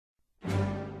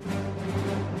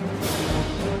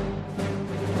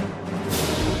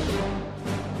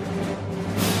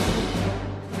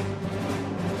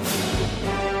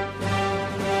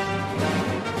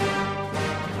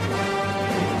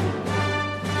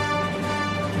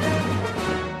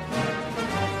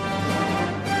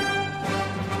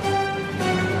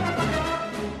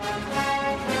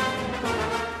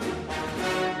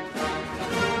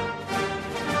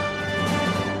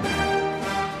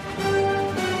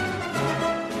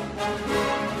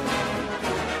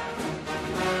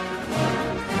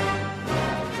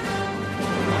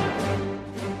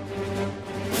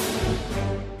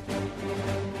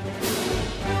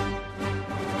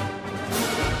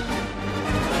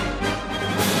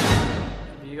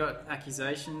got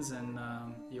accusations and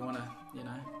you want to,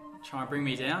 try and bring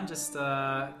me down, just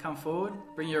come forward,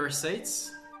 bring your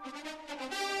receipts.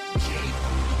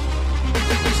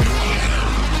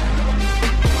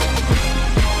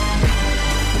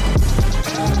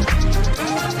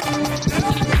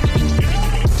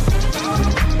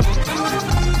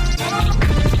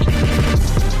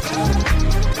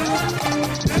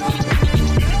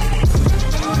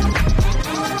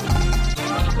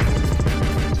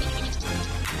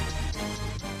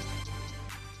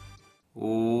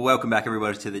 Welcome back,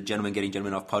 everybody, to the Gentlemen Getting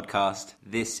Gentlemen Off podcast.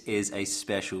 This is a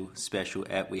special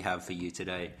ep we have for you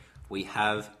today. We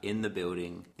have in the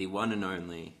building the one and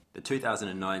only, the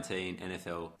 2019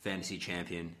 NFL Fantasy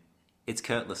Champion. It's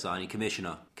Kurt Lasani,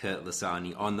 Commissioner Kurt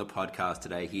Lasani, on the podcast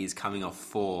today. He is coming off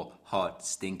 4 hot,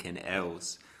 stinking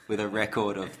L's with a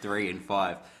record of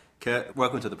 3-5. Kurt,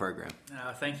 welcome to the program.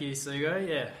 Thank you, Sugo.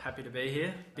 Yeah, happy to be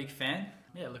here. Big fan.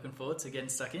 Yeah, looking forward to getting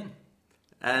stuck in.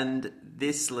 And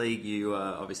this league you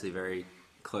are obviously very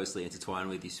closely intertwined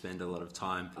with. You spend a lot of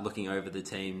time looking over the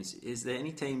teams. Is there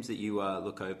any teams that you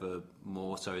look over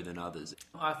more so than others?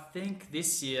 I think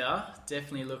this year,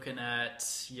 definitely looking at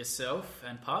yourself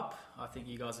and Pup. I think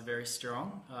you guys are very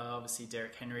strong. Obviously,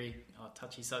 Derrick Henry,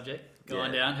 touchy subject,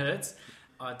 going down hurts.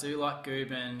 I do like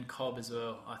Goob and Cobb as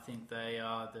well. I think they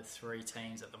are the 3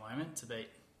 teams at the moment to beat.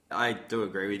 I do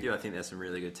agree with you. I think there's some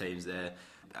really good teams there.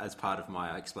 As part of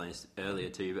my, I explained this earlier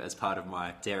too, but as part of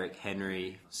my Derrick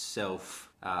Henry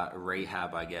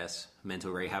rehab, I guess,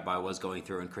 mental rehab, I was going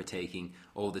through and critiquing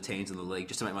all the teams in the league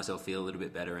just to make myself feel a little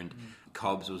bit better. And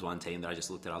Cobbs was one team that I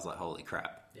just looked at, I was like, holy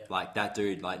crap. Yeah. Like, that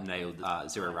dude nailed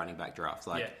 0 running back drafts.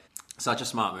 Such a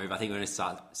smart move. I think we're going to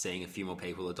start seeing a few more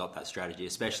people adopt that strategy,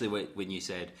 especially when you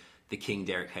said the King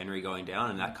Derrick Henry going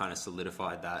down, and that kind of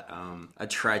solidified that a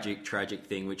tragic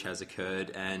thing which has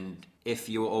occurred. And if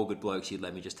you were all good blokes, you'd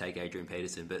let me just take Adrian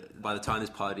Peterson. But by the time this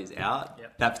pod is out,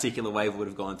 that particular waiver would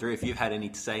have gone through. If you've had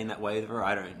any say in that waiver,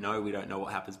 I don't know. We don't know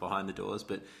what happens behind the doors,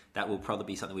 but that will probably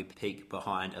be something we peek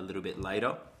behind a little bit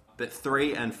later. But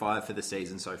 3-5 for the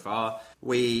season so far.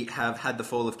 We have had the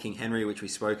fall of King Henry, which we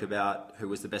spoke about, who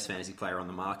was the best fantasy player on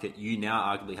the market. You now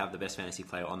arguably have the best fantasy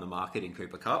player on the market in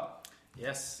Cooper Kupp.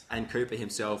 Yes. And Cooper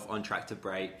himself on track to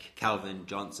break Calvin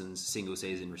Johnson's single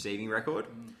season receiving record,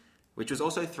 which was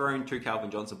also thrown to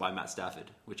Calvin Johnson by Matt Stafford,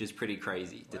 which is pretty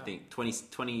crazy to think.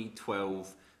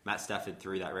 2012, Matt Stafford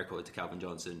threw that record to Calvin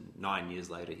Johnson. 9 years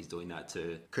later, he's doing that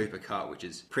to Cooper Kupp, which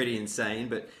is pretty insane,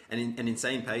 but an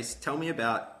insane pace. Tell me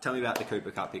about the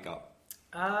Cooper Kupp pickup.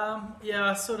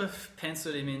 I sort of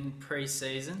penciled him in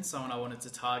pre-season, someone I wanted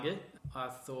to target. I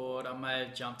thought I may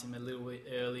have jumped him a little bit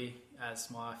early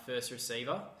as my first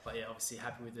receiver. But yeah, obviously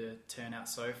happy with the turnout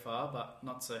so far, but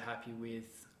not so happy with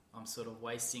I'm sort of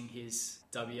wasting his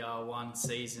WR1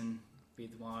 season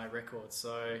with my record.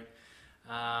 So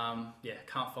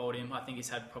can't fold him. I think he's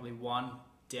had probably one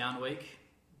down week,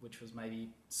 which was maybe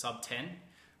sub 10.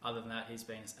 Other than that, he's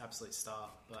been an absolute star.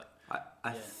 But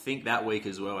I think that week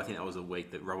as well, I think that was a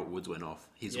week that Robert Woods went off.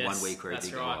 His 1 week where he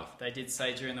did go off. They did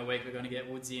say during the week we're going to get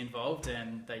Woodsy involved,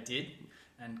 and they did.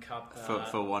 And Kupp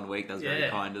for 1 week, that was very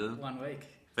kind of them. 1 week.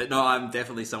 But no, I'm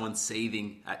definitely someone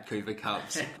seething at Cooper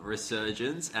Kupp's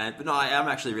resurgence. But no, I am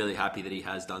actually really happy that he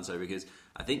has done so, because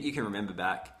I think you can remember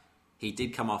back, he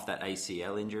did come off that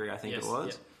ACL injury, I think it was.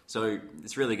 Yep. So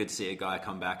it's really good to see a guy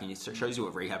come back, and it shows you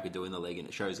what rehab could do in the league, and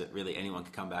it shows that really anyone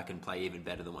can come back and play even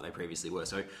better than what they previously were.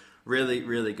 So really,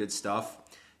 really good stuff.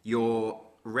 Your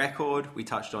record, we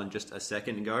touched on just a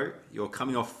second ago. You're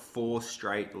coming off 4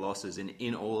 straight losses, and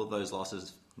in all of those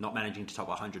losses, not managing to top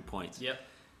 100 points. Yep.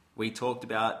 We talked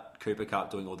about Cooper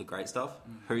Kupp doing all the great stuff.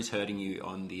 Who's hurting you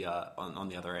on the on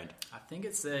the other end? I think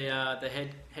it's the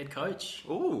head coach.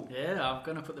 Ooh. Yeah, I'm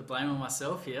going to put the blame on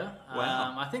myself here.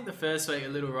 Wow. I think the first week a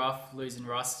little rough, losing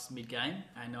Russ mid-game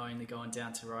and only going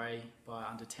down to Ray by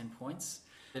under 10 points.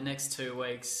 The next 2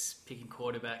 weeks, picking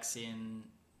quarterbacks in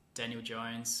Daniel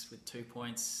Jones with 2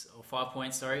 points, or 5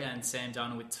 points, and Sam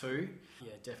Darnold with 2.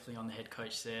 Yeah, definitely on the head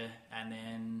coach there. And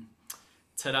then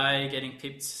today, getting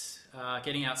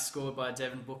outscored by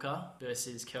Devin Booker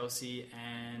versus Kelsey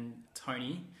and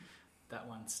Tony. That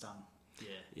one stung.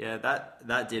 Yeah,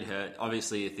 that did hurt.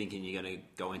 Obviously, you're thinking you're going to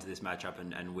go into this matchup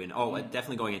and win.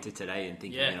 Definitely going into today and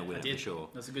thinking you're going to win it for sure.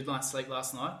 It was a good night's sleep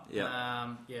last night.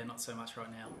 Yeah. Not so much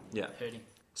right now. Yeah. Hurting.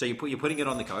 So you're putting it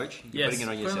on the coach? You're putting it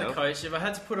on yourself? On the coach. If I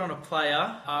had to put on a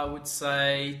player, I would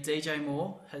say DJ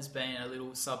Moore has been a little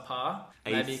subpar.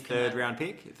 Maybe third round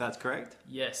pick, if that's correct?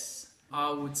 Yes. I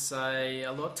would say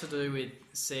a lot to do with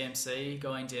CMC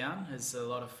going down. There's a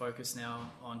lot of focus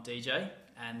now on DJ.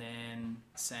 And then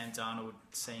Sam Darnold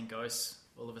seeing ghosts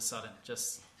all of a sudden.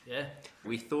 Just Yeah.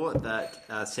 We thought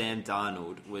that Sam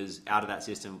Darnold was out of that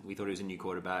system. We thought he was a new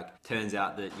quarterback. Turns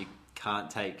out that you can't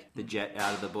take the jet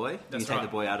out of the boy. That's you take right.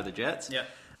 the boy out of the Jets. Yeah.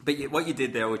 But what you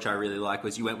did there, which I really like,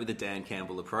 was you went with the Dan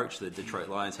Campbell approach, the Detroit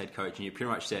Lions head coach, and you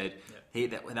pretty much said, I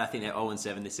think they're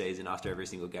 0-7 this season after every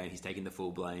single game. He's taking the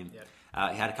full blame.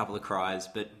 He had a couple of cries,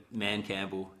 but man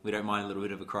Campbell, we don't mind a little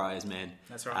bit of a cry as man.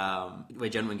 That's right.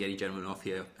 We're gentlemen getting gentlemen off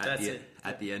here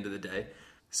at the end of the day.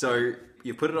 So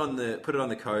you put it on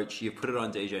the coach. You put it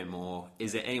on DJ Moore.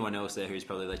 Is there anyone else there who's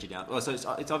probably let you down? Well, so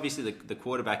it's obviously the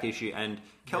quarterback issue, and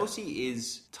Kelsey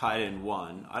is tight end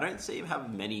 1. I don't see him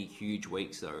have many huge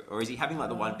weeks though, or is he having like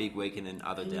the one big week and then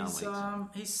other down weeks?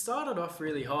 He started off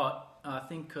really hot, I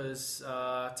think, because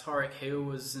Tyreek Hill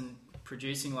wasn't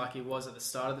producing like he was at the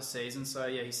start of the season. So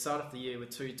yeah, he started off the year with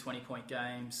 2 20-point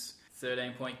games,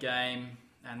 13-point game.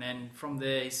 And then from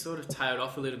there, he sort of tailed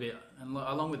off a little bit. And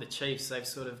along with the Chiefs, they've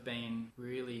sort of been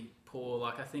really poor.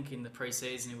 Like, I think in the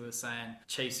preseason, we were saying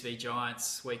Chiefs v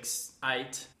Giants, weeks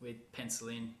 8, we'd pencil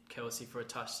in Kelsey for a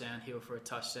touchdown, Hill for a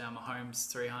touchdown,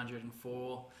 Mahomes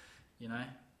 304, you know.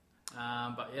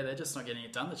 But yeah, they're just not getting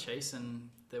it done, the Chiefs, and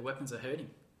their weapons are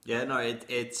hurting. Yeah, no,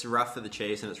 it's rough for the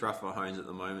Chiefs and it's rough for Mahomes at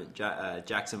the moment.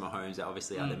 Jackson Mahomes are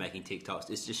obviously out there making TikToks.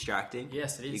 It's distracting.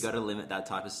 Yes, it is. You've got to limit that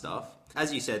type of stuff.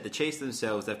 As you said, the Chiefs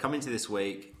themselves, they've come into this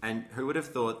week, and who would have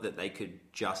thought that they could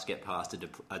just get past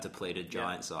a depleted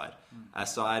Giant side? A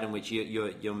side in which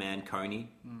your man Coney...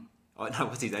 Oh, no,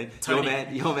 what's his name? Tony.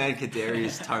 Your man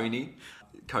Kadarius Toney.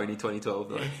 Coney 2012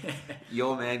 though.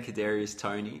 Your man Kadarius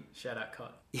Toney. Shout out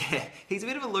Cot. Yeah, he's a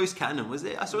bit of a loose cannon, was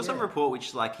there? I saw some report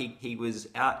which like he was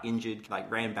out injured,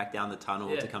 like ran back down the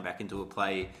tunnel to come back into a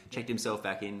play, checked himself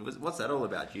back in. What's that all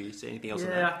about? Do you see anything else on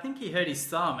that? Yeah, I think he hurt his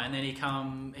thumb, and then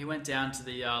he went down to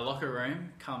the locker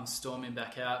room, come storming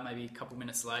back out maybe a couple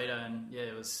minutes later, and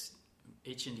it was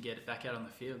itching to get it back out on the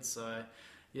field. So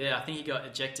yeah, I think he got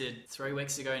ejected 3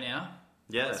 weeks ago now.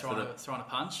 Yeah, throwing a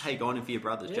punch. Hey, going in for your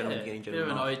brothers, gentlemen getting gentlemen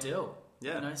bit of an off. ideal.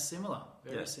 Yeah, similar,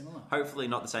 very similar. Hopefully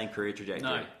not the same career trajectory.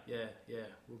 No, yeah.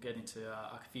 We'll get into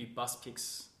a few bus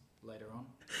picks later on.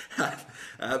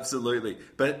 Absolutely,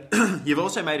 but you've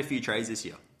also made a few trades this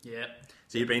year. Yeah.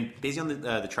 So you've been busy on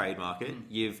the trade market.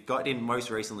 You've got in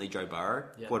most recently Joe Burrow,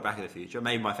 quarterback of the future,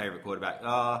 maybe my favourite quarterback,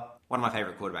 one of my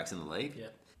favourite quarterbacks in the league. Yeah.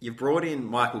 You've brought in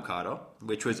Michael Carter,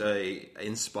 which was a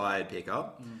inspired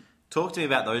pickup. Talk to me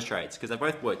about those trades, because they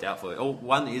both worked out for you. Or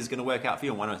one is going to work out for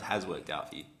you and one has worked out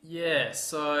for you. Yeah,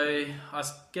 so I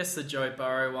guess the Joe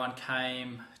Burrow one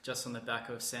came just on the back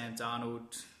of Sam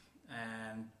Darnold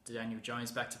and Daniel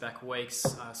Jones back-to-back weeks.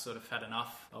 I sort of had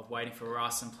enough of waiting for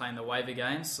Russ and playing the waiver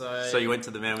game. So you went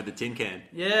to the man with the tin can.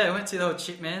 Yeah, I went to the old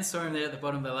chip man, saw him there at the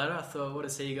bottom of the ladder. I thought, what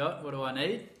has he got? What do I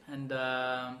need? And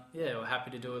we're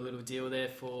happy to do a little deal there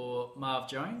for Marv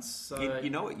Jones. So you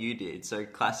know what you did? So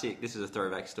classic, this is a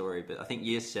throwback story, but I think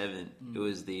year 7, it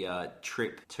was the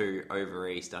trip to over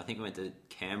east. I think we went to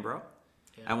Canberra.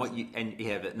 Yeah,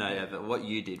 but what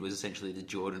you did was essentially the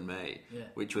Jordan May,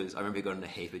 which was, I remember you got in a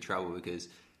heap of trouble because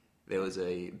there was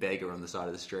a beggar on the side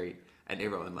of the street and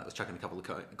everyone was chucking a couple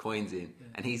of coins in,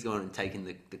 and he's gone and taken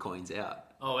the coins out.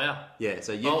 Oh wow! Yeah,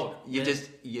 so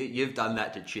you've done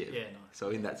that to Chip. Yeah, nice. So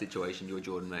in that situation, you're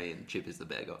Jordan May and Chip is the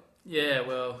beggar. Yeah,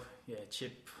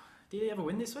 Chip. Did he ever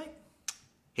win this week?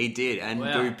 He did, and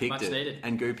Goo picked much it. Needed.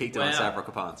 And Goo picked it on South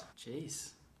Rocker Punts.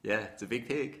 Jeez. Yeah, it's a big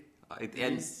pick.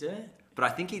 Yeah. But I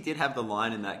think he did have the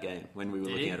line in that game when we were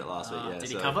looking at it last week. Yeah, did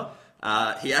he cover?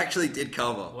 He actually did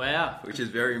cover. Wow. Which is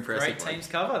very impressive. Great teams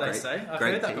cover, they say. I've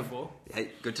heard that before.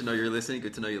 Hey, good to know you're listening.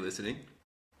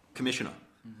 Commissioner.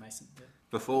 Mason. Yeah.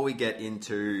 Before we get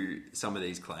into some of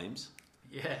these claims...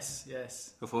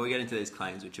 Yes. Before we get into these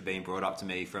claims which are being brought up to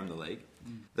me from the league,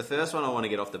 the first one I want to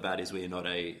get off the bat is we are not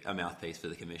a mouthpiece for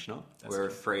the Commissioner. We're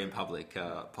a free and public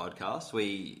podcast.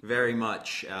 We very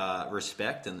much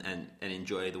respect and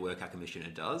enjoy the work our Commissioner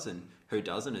does, and who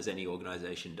doesn't, as any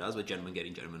organisation does. We're gentlemen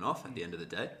getting gentlemen off at the end of the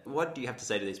day. What do you have to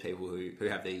say to these people who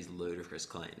have these ludicrous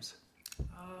claims?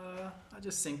 I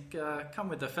just think come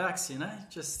with the facts,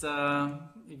 Just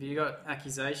if you got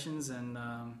accusations and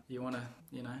you want to,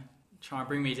 try and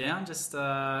bring me down, just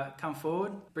come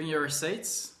forward, bring your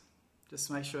receipts,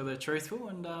 just make sure they're truthful,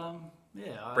 and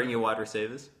bring your wide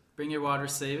receivers. Bring your wide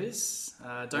receivers.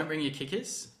 Don't bring your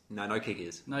kickers. No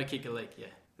kickers. No kicker league. Yeah.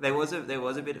 There was a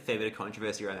fair bit of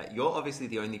controversy around that. You're obviously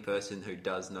the only person who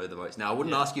does know the votes. Now, I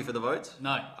wouldn't ask you for the votes.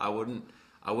 No, I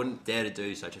wouldn't dare to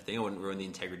do such a thing. I wouldn't ruin the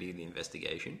integrity of the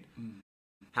investigation.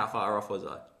 How far off was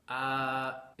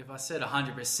I? If I said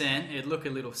 100%, it'd look a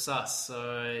little sus.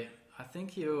 So I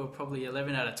think you were probably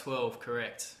 11 out of 12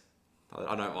 correct.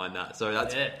 I don't mind that. So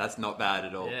that's not bad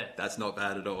at all. Yeah. That's not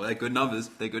bad at all. They're good numbers.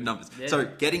 Yeah. So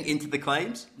getting into the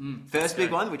claims, first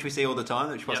big one, which we see all the time,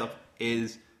 which pops Yep. up,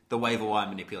 is the waiver wire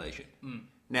manipulation.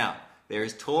 Now, there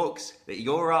is talks that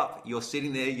you're up, you're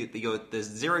sitting there, there's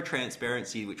zero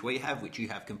transparency, which we have, which you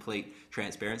have complete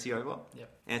transparency over. Yep.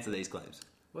 Answer these claims.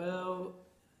 Well,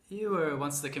 you were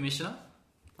once the commissioner.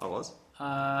 I was.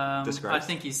 I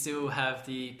think you still have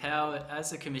the power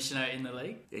as a commissioner in the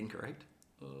league. Incorrect.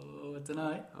 Oh, I don't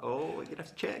know. Oh, you're going to have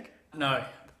to check. No,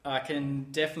 I can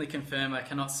definitely confirm I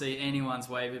cannot see anyone's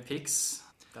waiver picks.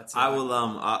 That's it.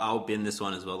 I'll bin this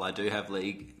one as well. I do have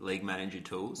league manager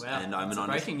tools, Wow, and I'm that's an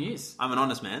honest. breaking news. I'm an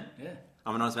honest man. Yeah.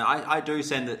 I'm an honest man. I do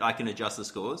send that I can adjust the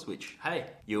scores, which Hey.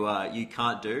 you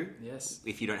can't do. Yes.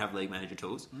 If you don't have league manager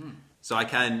tools. So I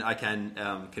can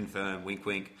confirm, wink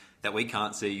wink, that we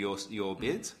can't see your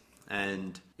bids,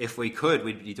 and if we could,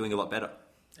 we'd be doing a lot better.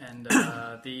 And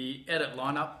the edit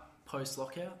lineup post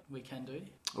lockout we can do.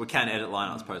 We can edit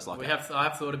lineups post lockout. I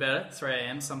have thought about it. 3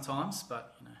 a.m. sometimes,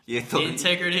 but You the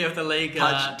integrity of the league.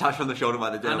 touch on the shoulder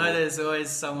by the devil. I know there's always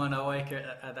someone awake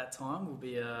at that time. Will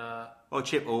be Well,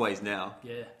 Chip always now.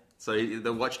 yeah. So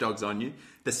the watchdog's on you.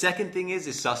 The second thing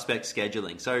is suspect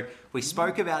scheduling. So we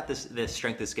spoke about the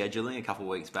strength of scheduling a couple of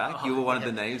weeks back. You were one of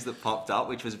the names that popped up,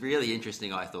 which was really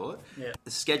interesting, I thought. Yeah. The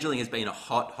scheduling has been a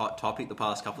hot topic the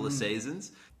past couple of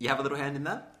seasons. You have a little hand in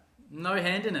that? No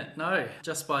hand in it. No,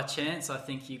 just by chance. I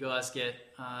think you guys get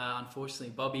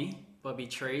unfortunately Bobby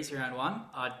Trees round 1.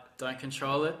 I don't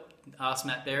control it. Ask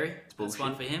Matt Berry. That's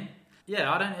one for him.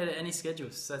 Yeah, I don't edit any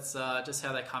schedules. That's just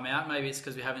how they come out. Maybe it's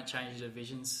because we haven't changed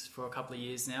divisions for a couple of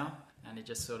years now, and it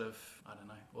just sort of, I don't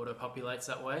know, auto-populates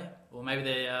that way. Or maybe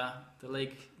the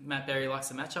league, Matt Berry likes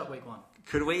to match up week 1.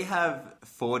 Could we have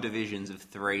 4 divisions of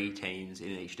 3 teams in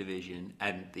each division,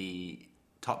 and the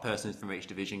top person from each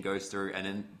division goes through, and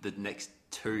then the next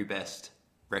 2 best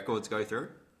records go through?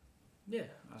 Yeah,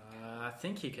 I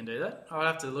think you can do that. I'll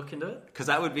have to look into it. Because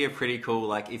that would be a pretty cool,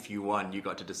 like, if you won, you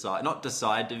got to decide, not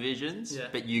decide divisions,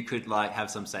 but you could, like, have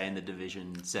some say in the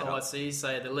division setup. So you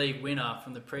say the league winner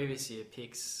from the previous year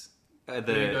picks who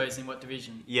goes in what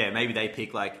division? Yeah, maybe they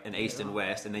pick, like, an east and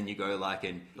west, and then you go,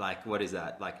 what is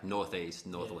that? Like, northeast,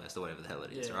 northwest, or whatever the hell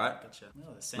it is, right? Gotcha.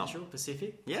 Oh, the Central,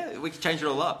 Pacific. Yeah, we can change it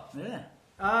all up. Yeah.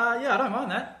 I don't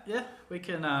mind that. Yeah, we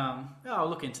can, I'll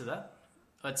look into that.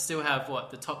 I'd still have,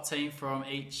 the top team from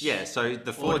each... Yeah, so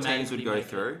the 4 teams would go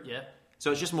through. Yeah. So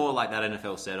it's just more like that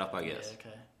NFL setup, I guess. Yeah,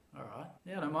 okay. All right.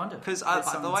 Yeah, I don't mind it. Because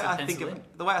the way I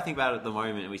think about it at the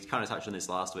moment, and we kind of touched on this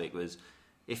last week, was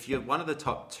if you're one of the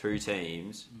top 2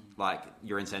 teams, like,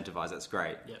 you're incentivized, that's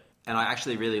great. Yep. And I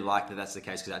actually really like that that's the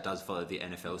case because that does follow the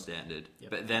NFL standard. Yep.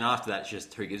 But then after that, it's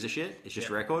just who gives a shit. It's just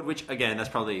record, which, again, that's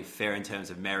probably fair in terms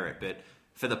of merit, but...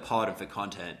 For the pod and for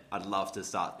content, I'd love to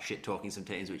start shit-talking some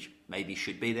teams which maybe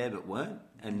should be there but weren't,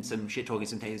 and some shit-talking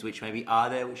some teams which maybe are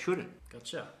there which shouldn't.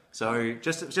 Gotcha. So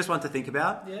just one to think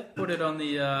about. Yeah. Put it on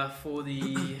the for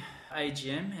the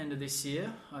AGM end of this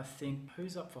year. I think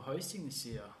who's up for hosting this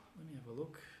year? Let me have a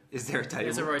look. Is there a table?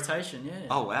 There's a rotation. Yeah.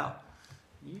 Oh wow.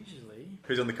 Usually.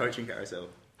 Who's on the coaching carousel?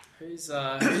 Who's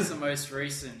the most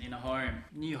recent in a home?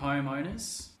 New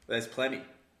homeowners. There's plenty.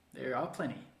 There are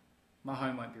plenty. My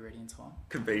home won't be ready in time.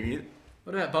 Convenient.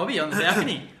 What about Bobby on the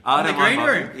balcony? On the green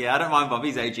room? Yeah, I don't mind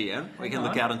Bobby's AGM. We Hang can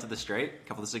look on. out onto the street, a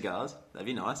couple of cigars. That'd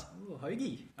be nice. Ooh,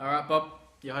 hoagie. All right, Bob,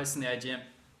 you're hosting the AGM.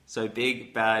 So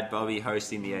big bad Bobby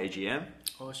hosting the AGM.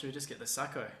 Or should we just get the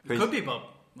Sacco? It Who's- could be Bob.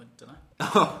 I don't know.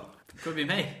 Oh, Could be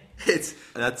me.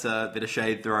 That's a bit of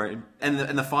shade thrown. And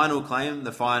the final claim,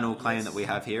 that we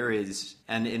have here is,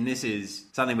 and this is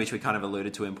something which we kind of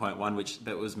alluded to in point 1,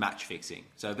 that was match fixing.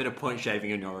 So a bit of point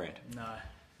shaving on your end. No,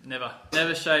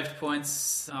 never shaved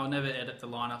points. I'll never edit the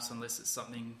lineups unless it's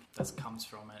something that comes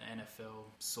from an NFL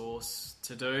source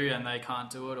to do and they can't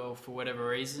do it, or for whatever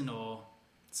reason, or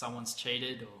someone's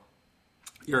cheated,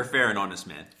 or You're a fair and honest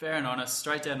man. fair and honest,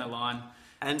 straight down the line.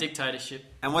 And Dictatorship.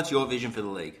 And what's your vision for the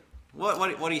league?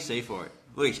 What do you see for it?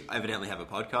 We evidently have a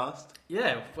podcast.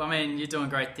 Yeah, I mean, you're doing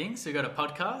great things. We've got a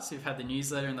podcast. We've had the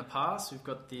newsletter in the past. We've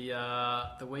got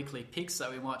the weekly picks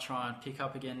that we might try and pick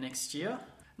up again next year.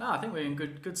 No, I think we're in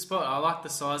good spot. I like the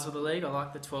size of the league. I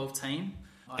like the 12 team.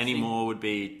 More would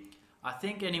be... I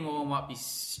think any more might be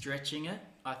stretching it.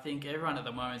 I think everyone at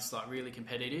the moment's like really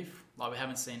competitive. Like we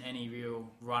haven't seen any real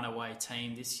runaway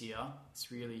team this year.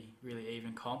 It's really, really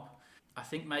even comp. I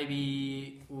think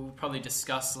maybe we'll probably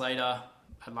discuss later,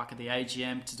 like at the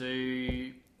AGM, to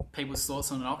do people's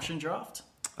thoughts on an auction draft.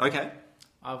 Okay.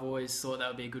 I've always thought that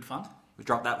would be good fun. We'll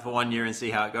drop that for 1 year and see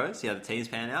how it goes, see how the teams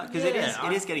pan out. Because it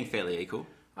is getting fairly equal.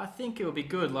 I think it would be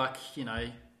good. Like,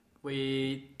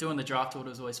 we doing the draft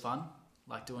order is always fun.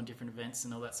 like doing different events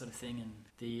and all that sort of thing. And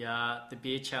the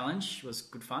beer challenge was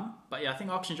good fun. But yeah, I think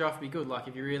auction draft would be good. Like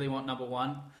if you really want number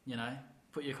one,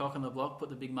 put your cock on the block, put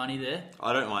the big money there.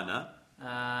 I don't mind that.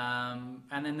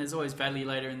 And then there's always value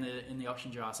later in the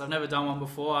auction drafts. I've never done one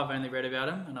before. I've only read about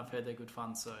them, and I've heard they're good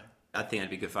fun. So I think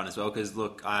it'd be good fun as well because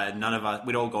look, none of us,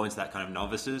 we'd all go into that kind of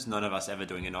novices. None of us ever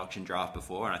doing an auction draft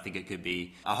before, and I think it could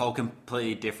be a whole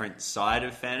completely different side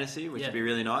of fantasy, which would be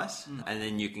really nice. And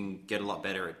then you can get a lot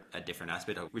better at a different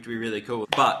aspect, which would be really cool.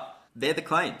 But they're the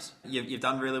claims. You've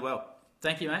done really well.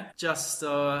 Thank you, mate. Just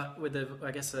with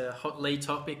a hot lead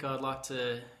topic, I'd like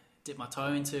to dip my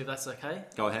toe into, if that's okay.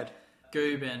 Go ahead.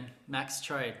 Goob and Max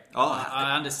trade. Oh,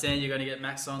 I understand you're going to get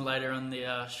Max on later on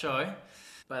the show,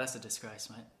 but that's a disgrace,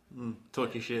 mate.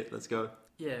 Talk your shit. Let's go.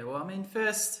 Yeah, well, I mean,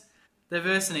 first, they're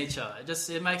versing each other.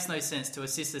 It makes no sense to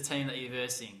assist the team that you're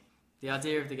versing. The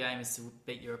idea of the game is to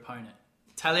beat your opponent.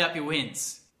 Tally up your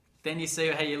wins. Then you see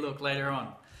how you look later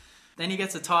on. Then he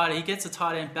gets a tight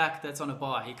end back that's on a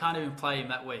bye. He can't even play him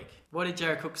that week. What did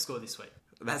Jared Cook score this week?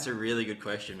 That's a really good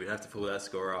question. We'd have to pull that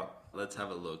score up. Let's have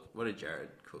a look. What did Jared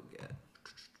Cook get?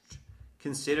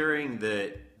 Considering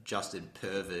that Justin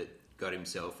Pervert got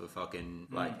himself a fucking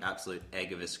absolute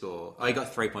egg of a score. Oh, he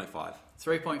got 3.5.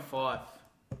 3.5.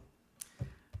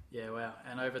 Yeah, wow.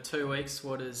 And over 2 weeks,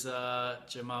 what does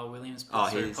Jamal Williams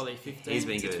put through? Probably 15 he's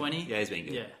been to good. 20? Yeah, he's been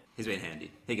good. Yeah. He's been handy.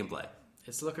 He can play.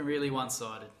 It's looking really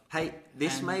one-sided. Hey,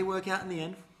 this may work out in the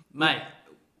end. Mate,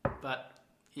 but,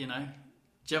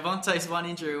 Javante's one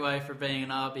injury away from being an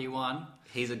RB1.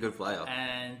 He's a good player.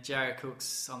 And Jared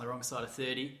Cook's on the wrong side of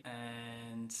 30.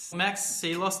 And Max,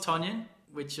 he lost Tonyan,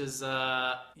 which is,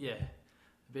 a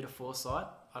bit of foresight.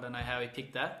 I don't know how he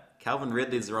picked that. Calvin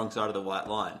Ridley's the wrong side of the white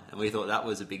line, and we thought that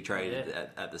was a big trade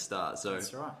at the start. So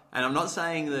that's right. And I'm not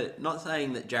saying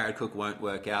that Jared Cook won't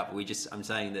work out, but I'm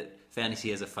saying that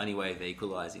fantasy has a funny way of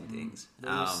equalising things.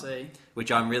 We'll see.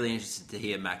 Which I'm really interested to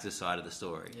hear Max's side of the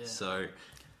story. Yeah. So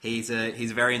he's a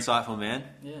very insightful man.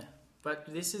 Yeah.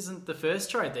 But this isn't the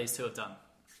first trade these two have done.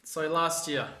 So last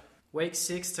year, week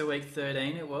 6 to week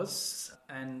 13 it was,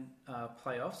 and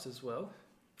playoffs as well.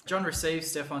 John received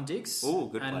Stephon Diggs. Ooh,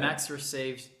 good and player. Max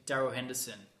received Darrell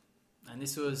Henderson. And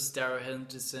this was Darrell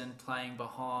Henderson playing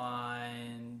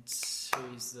behind...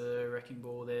 Who's the wrecking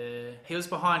ball there? He was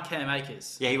behind Cam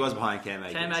Akers. Yeah, he was behind Cam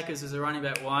Akers. Cam Akers was the running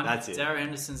back 1. That's it. Darrell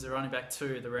Henderson's the running back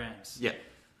 2 of the Rams. Yeah.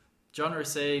 John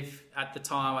received, at the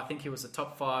time, I think he was a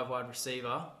top 5 wide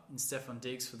receiver in Stephon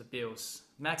Diggs for the Bills.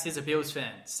 Max is a Bills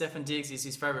fan. Stephon Diggs is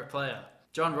his favourite player.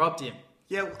 John robbed him.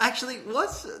 Yeah, actually,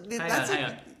 Hang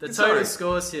on. The total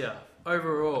scores here,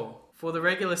 overall, for the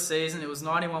regular season, it was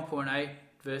 91.8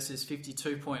 versus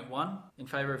 52.1 in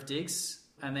favour of Diggs.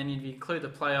 And then if you include the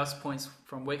playoffs points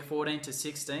from week 14 to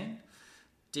 16,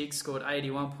 Diggs scored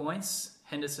 81 points,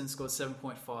 Henderson scored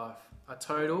 7.5. A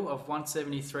total of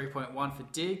 173.1 for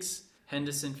Diggs,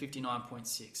 Henderson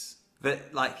 59.6.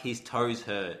 But his toes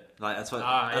hurt. That's what.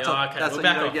 Okay, that's we'll what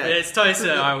back you off. get. Yeah, it's toes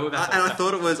hurt. All right, we'll back and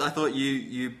off. I thought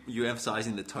you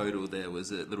emphasising the total there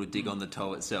was a little dig on the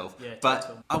toe itself. Yeah, but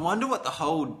total. I wonder what the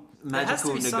whole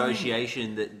magical be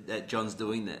negotiation that John's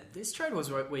doing there. This trade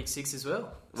was week 6 as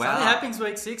well. Wow. Something happens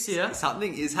week 6 here.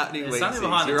 Something is happening week something 6.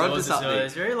 behind You're the onto doors as well. something.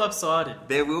 It's very lopsided.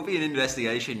 There will be an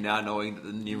investigation now knowing that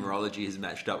the numerology has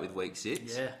matched up with week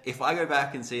 6. Yeah. If I go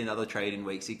back and see another trade in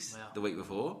week 6 Wow. the week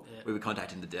before, Yeah. we were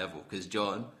contacting the devil because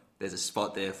John, there's a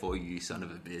spot there for you, son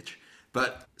of a bitch.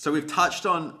 But so we've touched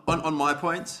on my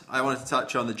points. I wanted to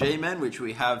touch on the G-Men, which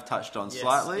we have touched on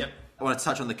slightly. Yep. I want to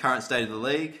touch on the current state of the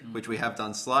league, which we have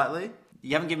done slightly.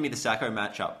 You haven't given me the Sacco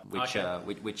matchup, what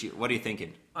are you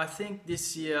thinking? I think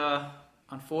this year,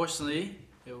 unfortunately,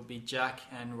 it will be Jack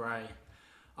and Ray.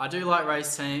 I do like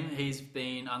Ray's team. He's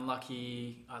been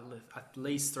unlucky at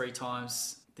least 3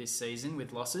 times this season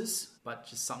with losses, but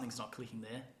just something's not clicking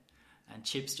there. And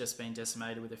Chip's just been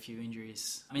decimated with a few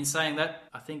injuries. I mean, saying that,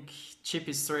 I think Chip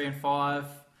is 3-5,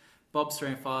 Bob's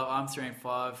 3-5, I'm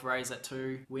 3-5, Ray's at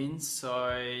 2 wins,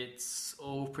 so it's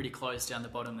all pretty close down the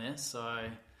bottom there.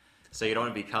 So you don't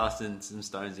want to be casting some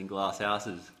stones in glass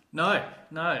houses? No,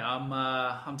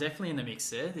 I'm definitely in the mix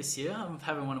there this year. I'm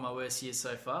having one of my worst years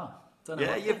so far.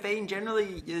 You've been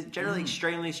generally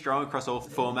extremely strong across all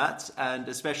formats and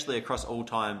especially across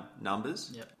all-time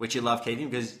numbers, which you love keeping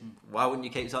because why wouldn't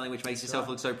you keep something which makes yourself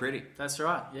look so pretty? That's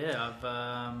right.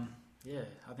 Yeah,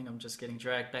 I think I'm just getting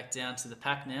dragged back down to the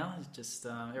pack now. It's just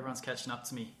everyone's catching up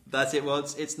to me. That's it. Well,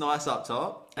 it's nice up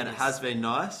top, and it has been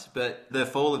nice. But the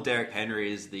fall of Derrick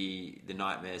Henry is the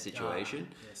nightmare situation.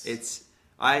 Yes.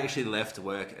 I actually left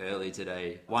work early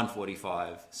today,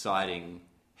 1:45, citing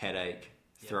headache,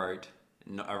 throat,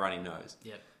 a runny nose.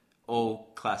 Yep.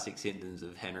 All classic symptoms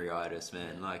of Henryitis,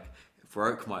 man.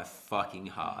 broke my fucking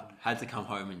heart. Had to come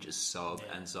home and just sob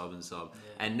and sob and sob.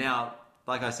 Yeah. And now,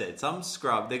 like I said, some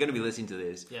scrub, they're going to be listening to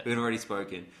this. Yep. We've already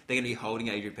spoken. They're going to be holding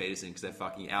Adrian Peterson because they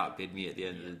fucking outbid me at the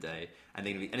end of the day. And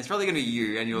they're going to be, and it's probably going to be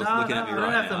you, and you're looking at me right now. I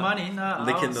don't have the money. No,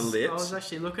 licking the lips. I was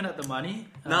actually looking at the money.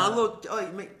 Look,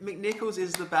 McNichols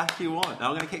is the back you want. And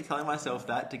I'm going to keep telling myself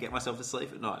that to get myself to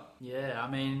sleep at night. Yeah, I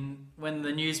mean, when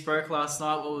the news broke last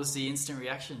night, what was the instant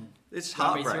reaction? It's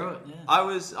heartbreaking. Yeah. I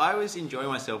was enjoying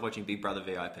myself watching Big Brother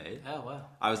VIP. Oh wow!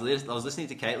 I was listening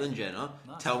to Caitlyn Jenner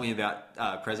tell me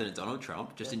about President Donald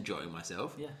Trump, just enjoying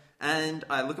myself. Yeah. And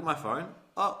I look at my phone.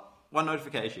 Oh, one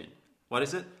notification. What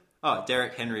is it? Oh,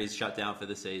 Derek Henry's shut down for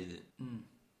the season.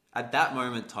 At that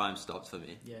moment, time stopped for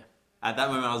me. Yeah. At that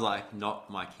moment, I was like, not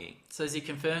my king. So is he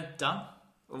confirmed done?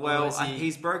 Well,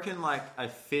 he's broken like a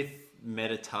 5th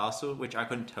metatarsal, which I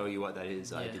couldn't tell you what that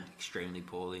is. Yeah. I did extremely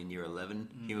poorly in year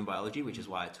 11 human biology, which is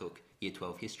why I took year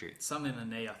 12 history. Something in the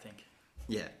knee, I think.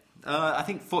 Yeah. I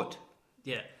think foot.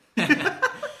 Yeah.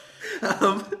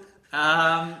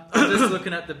 I'm just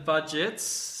looking at the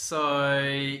budgets. So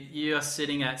you are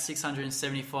sitting at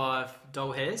 675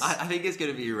 doll hairs. I think it's going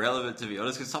to be irrelevant, to be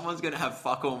honest, because someone's going to have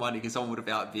fuck all money because someone would have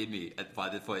outbid me by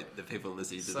the point that people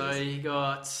listening to this. So you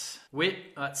got Wit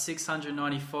at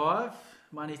 695,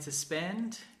 money to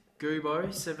spend.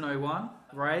 Goobo 701,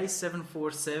 Ray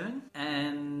 747,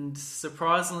 and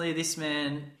surprisingly, this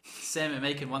man Sam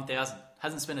Meekin 1000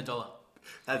 hasn't spent $1.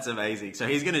 That's amazing. So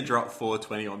he's going to drop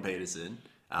 420 on Peterson.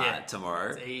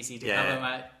 Tomorrow. It's easy to cover,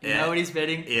 mate. You know what he's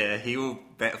betting? Yeah, he will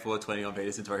bet 420 on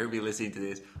Peterson tomorrow. He'll be listening to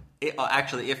this.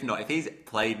 Actually, if not, if he's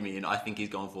played me and I think he's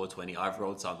gone 420, I've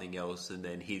rolled something else and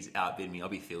then he's outbid me, I'll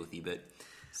be filthy. But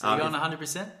so you're on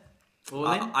 100%?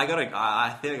 All in? I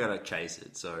think I gotta chase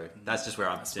it. So that's just where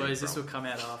I'm. I suppose this will come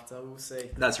out after. We'll see.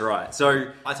 That's right.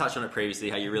 So I touched on it previously.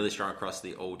 How you're really strong across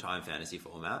the all-time fantasy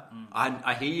format.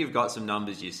 I hear you've got some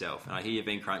numbers yourself, and I hear you've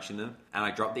been crunching them. And I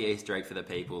dropped the Easter egg for the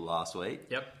people last week.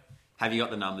 Yep. Have you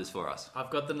got the numbers for us? I've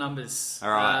got the numbers.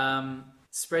 All right.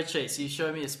 Spreadsheets. You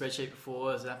showed me a spreadsheet before.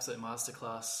 It was an absolute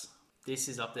masterclass. This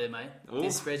is up there, mate. Oof.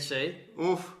 This spreadsheet.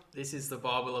 Oof. This is the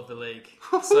Bible of the league.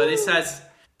 So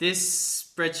this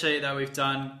spreadsheet that we've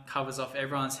done covers off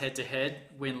everyone's head-to-head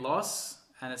win-loss,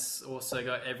 and it's also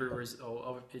got every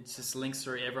result. It just links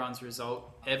through everyone's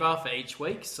result ever for each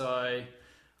week. So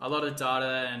a lot of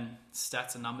data and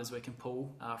stats and numbers we can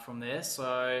pull from there.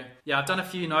 So yeah, I've done a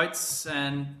few notes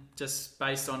and just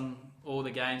based on all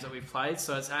the games that we've played.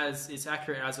 So it's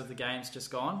accurate as of the games just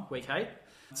gone, week 8.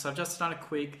 So I've just done a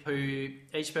quick who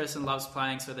each person loves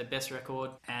playing, so their best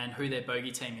record, and who their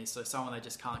bogey team is. So someone they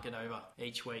just can't get over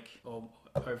each week or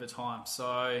over time.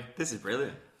 So this is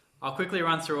brilliant. I'll quickly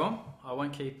run through them. I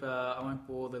won't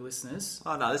bore the listeners.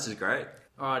 Oh no, this is great.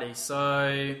 Alrighty,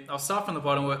 so I'll start from the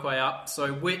bottom, work way up.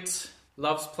 So Wit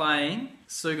loves playing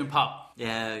Sugan Pup.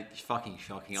 Yeah, fucking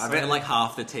shocking. I bet like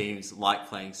half the teams like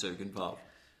playing Sugan Pup.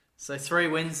 So 3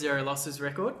 wins, 0 losses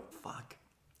record. Fuck.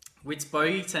 Wit's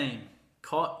bogey team.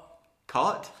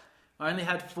 Cot? Only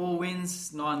had 4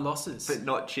 wins, 9 losses. But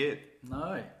not Chip.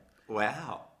 No.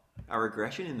 Wow. A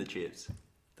regression in the Chips.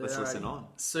 Let's listen on.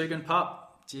 Sugan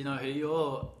Pup, do you know who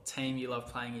your team you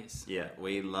love playing is? Yeah,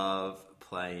 we love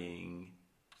playing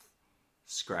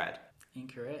Scrad.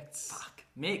 Incorrect. Fuck.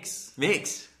 Mix.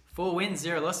 4 wins,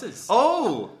 0 losses.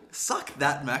 Oh! Suck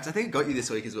that, Max. I think I got you this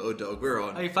week as well, dog. We're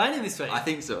on. Are you playing him this week? I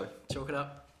think so. Chalk it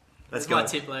up. Let's That's go. my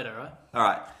tip later, right?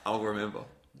 Alright, I'll remember.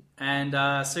 And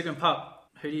Sugan Pup,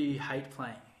 who do you hate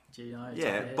playing? Do you know?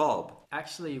 Yeah, Bob.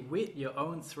 Actually, Wit, you're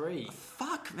 0-3.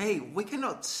 Fuck me. We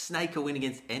cannot snake a win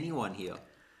against anyone here.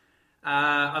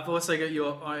 I've also got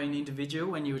your own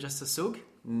individual when you were just a Sug.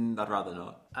 I'd rather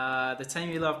not. The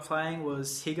team you loved playing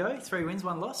was Higo, 3 wins,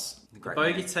 1 loss. Great the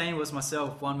bogey team was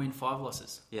myself, 1 win, 5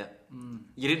 losses. Yeah.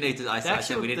 You didn't need to... I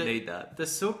said we didn't need that. The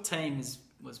Sug team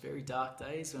was very dark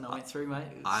days when I went through, mate.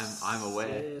 I'm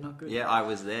aware. Yeah, not good. Yeah, I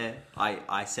was there.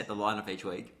 I set the lineup each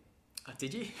week.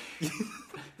 Did you?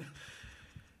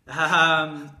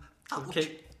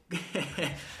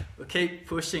 We'll keep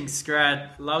pushing.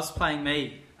 Scrad loves playing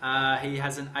me. He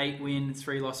has an 8 win,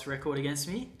 3 loss record against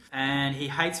me. And he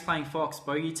hates playing Fox.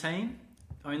 Bogey team,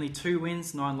 only 2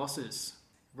 wins, 9 losses.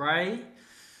 Ray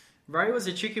was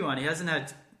a tricky one. He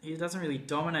doesn't really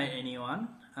dominate anyone.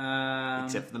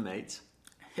 Except for the mates.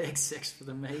 Except for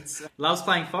the mates. Loves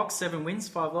playing Fox, 7 wins,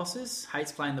 5 losses.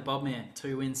 Hates playing the Bob Man,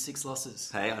 2 wins, 6 losses.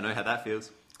 Hey, I know how that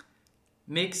feels.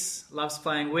 Mix loves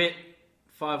playing Wit,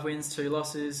 5 wins, 2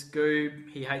 losses. Goob,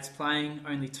 he hates playing,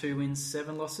 only 2 wins,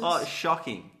 7 losses. Oh,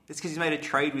 shocking. It's because he's made a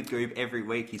trade with Goob every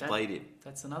week he's played him.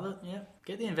 That's another, yeah.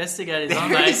 Get the investigators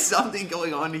There is something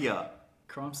going on here.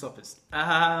 Crime Stoppers.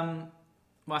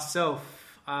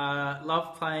 Myself,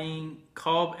 Love playing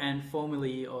Cobb and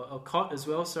formerly, or Cot as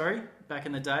well, sorry, back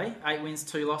in the day. 8 wins,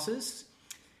 2 losses.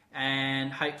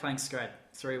 And hate playing Scrad.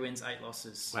 3 wins, 8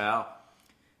 losses. Wow.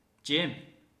 Jim,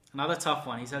 another tough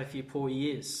one. He's had a few poor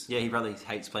years. Yeah, he really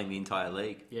hates playing the entire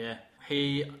league. Yeah.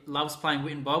 He loves playing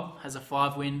Witten Bob, has a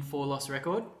 5-win, 4-loss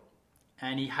record.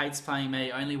 And he hates playing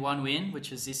me. Only 1 win,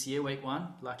 which is this year, week 1,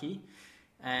 lucky.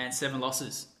 And 7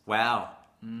 losses. Wow.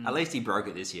 At least he broke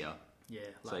it this year. Yeah,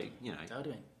 lucky. So, They'll do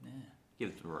it. Yeah. Give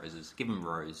him roses. Give him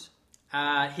rose.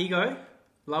 Higo,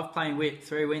 loved playing Wit,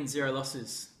 3 wins, 0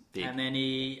 losses. Big. And then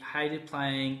he hated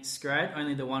playing Scrad,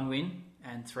 only the 1 win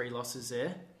and 3 losses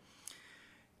there.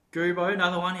 Gubo,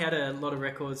 another one. He had a lot of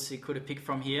records he could have picked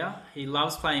from here. He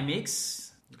loves playing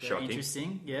Mix. Very Shocking.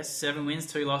 Interesting. Yes, 7 wins,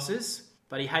 2 losses.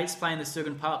 But he hates playing the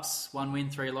Sugan Pups. 1 win,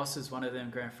 3 losses. One of them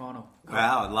grand final.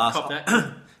 Wow, Cop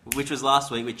that. which was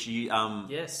last week, which you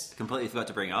yes. completely forgot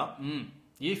to bring up.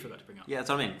 You forgot to bring up. Yeah, that's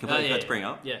what I mean. Completely forgot to bring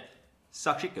up. Yeah.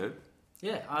 Suck shit, go.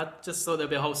 Yeah, I just thought there'd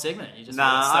be a whole segment. You just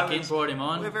brought him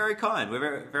on. We're very kind. We're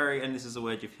very, very, and this is a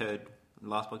word you've heard in the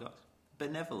last podcast.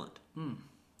 Benevolent.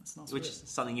 That's nice. Which is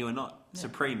something you are not. Yeah.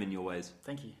 Supreme in your ways.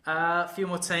 Thank you. A few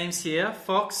more teams here.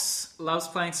 Fox loves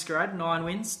playing Scrad. 9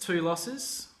 wins, 2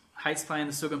 losses. Hates playing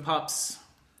the Sugan Pups.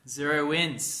 0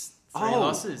 wins, 3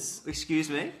 losses. Excuse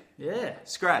me? Yeah.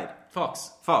 Scrad.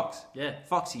 Fox. Yeah.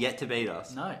 Fox yet to beat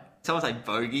us. No. Someone say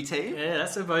bogey team? Yeah,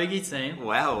 that's a bogey team.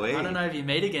 Wowee. I don't know if you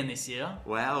meet again this year.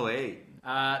 Wowee.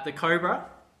 The Cobra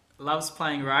loved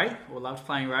playing Ray.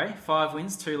 5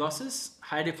 wins, 2 losses.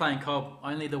 Hated playing Cobb.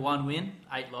 Only the 1 win,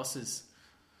 8 losses.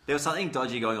 There was something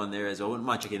dodgy going on there as well. Wouldn't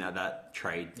mind checking out that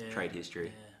trade history.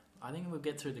 Yeah. I think we'll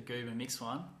get through the Goob and Mix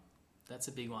one. That's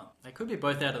a big one. They could be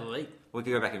both out of the league. We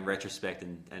could go back in retrospect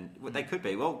and they could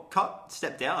be. Well, Cott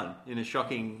stepped down in a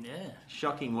shocking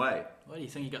way. What do you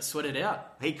think? He got sweated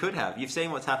out? He could have. You've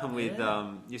seen what's happened with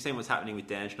you've seen what's happening with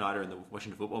Dan Schneider and the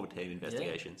Washington Football Team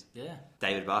investigations. Yeah.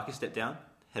 David Barker stepped down,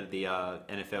 head of the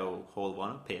NFL Hall of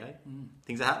Honor, PA.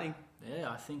 Things are happening. Yeah,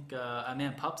 I think our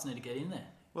man Pups need to get in there.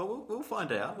 Well, we'll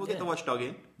find out. We'll get the watchdog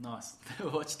in. Nice.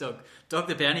 Watchdog. Dog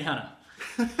the bounty hunter.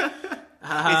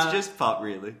 It's just Pup,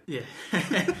 really. Yeah.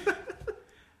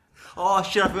 Oh,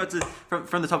 shit, I forgot to...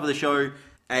 From the top of the show,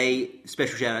 a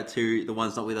special shout out to the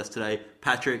ones not with us today.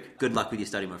 Patrick, good luck with your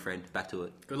study, my friend. Back to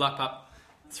it. Good luck, Pup.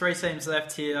 3 teams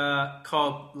left here.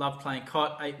 Cobb, loved playing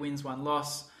Cot. 8 wins, 1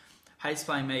 loss. Hates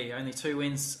playing me. Only 2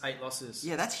 wins, 8 losses.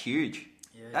 Yeah, that's huge.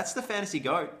 Yeah. That's the fantasy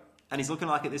GOAT. And he's looking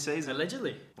like it this season.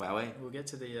 Allegedly. Wowee. We'll get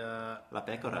to the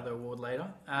other another award later.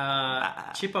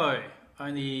 Chippo,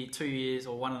 only 2 years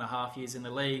or 1.5 years in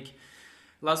the league.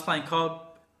 Loves playing Cobb.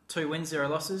 2 wins, 0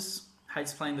 losses.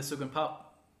 Hates playing the Sugan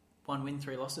Pup. 1 win,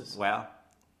 3 losses. Wow.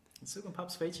 The Sugan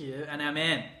Pups feature here. And our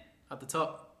man at the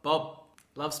top, Bob,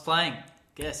 loves playing.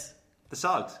 Guess. The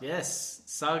Suggs. Yes.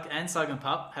 Sug and Sugan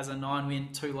Pup has a 9 win,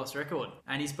 2 loss record.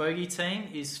 And his bogey team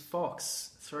is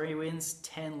Fox. 3 wins,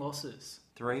 10 losses.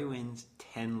 3 wins,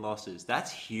 10 losses.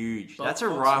 That's huge. Bob That's a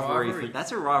Fox rivalry.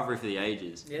 That's a rivalry for the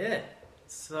ages. Yeah.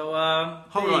 So,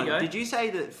 hold there on. you go. Did you say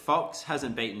that Fox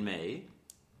hasn't beaten me?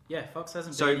 Yeah, Fox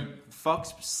hasn't So beaten.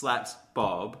 Fox slaps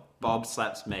Bob. Bob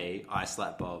slaps me. I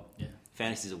slap Bob. Yeah.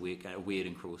 Fantasy is a weird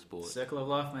and cruel sport. Circle of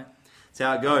life, mate. That's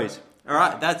how it goes. All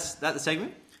right, that's the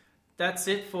segment. That's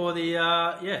it for the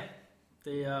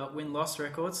win-loss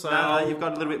record. So You've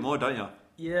got a little bit more, don't you?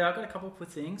 Yeah, I've got a couple of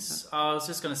things. I was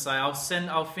just going to say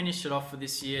I'll finish it off for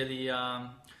this year, the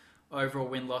overall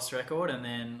win-loss record, and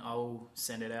then I'll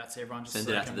send it out to everyone. Send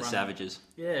it out to the savages.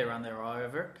 Yeah, run their eye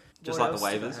over it. Just What like the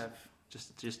else do I waivers. have?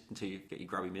 Just until you get your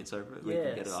grubby mitts over it. We Yeah,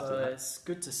 can get it after so that. it's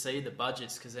good to see the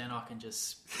budgets because then I can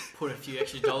just put a few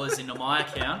extra dollars into my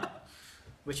account,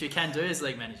 which we can do as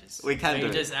league managers. We can do.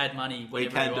 You just add money We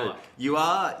whenever can you do. like. You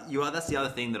are. That's the other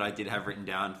thing that I did have written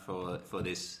down for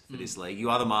this league. You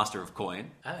are the master of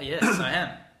coin. Yes, I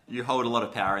am. You hold a lot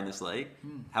of power in this league.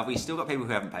 Have we still got people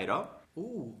who haven't paid up?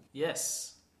 Ooh,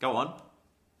 yes. Go on,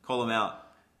 call them out.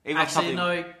 Even Actually,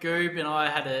 no. Goob and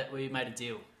I we made a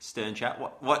deal. Stern chat.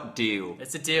 What deal?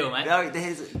 It's a deal, mate. No,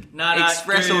 there's No,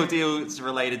 express or Goob- deals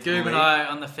related to Goob me. and I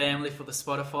on the family for the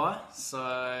Spotify. So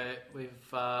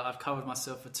I've covered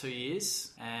myself for 2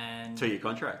 years and 2-year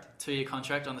contract. 2-year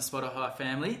contract on the Spotify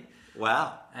family.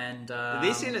 Wow. And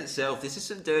This in itself, this is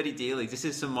some dirty dealings. This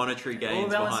is some monetary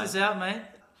gains all balances behind. out, mate.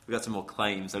 We've got some more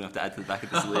claims I'm going to have to add to the back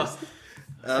of this list.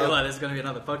 I feel like there's going to be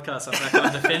another podcast. I'm back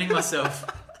on defending myself.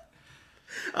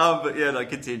 But yeah, no,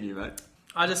 continue, mate.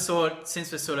 I just thought,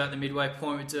 since we're sort of at the midway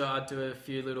point, I'd do a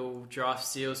few little draft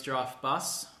steals, draft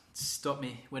busts. Stop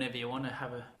me whenever you want to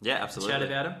have a absolutely. chat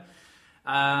about them.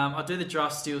 I'll do the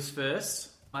draft steals first.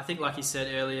 I think, like you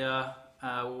said earlier, We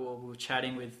were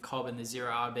chatting with Cobb and the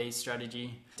zero RB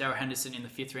strategy. Darryl Henderson in the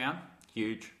 5th round.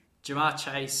 Huge. Jamar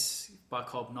Chase by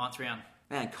Cobb, 9th round.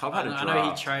 Man, Cobb had a draft. I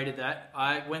know he traded that.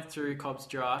 I went through Cobb's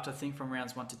draft. I think from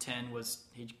rounds 1 to 10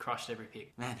 he crushed every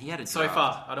pick. Man, he had a draft. So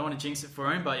far, I don't want to jinx it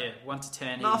for him, but yeah, 1 to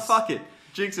 10. No, fuck it.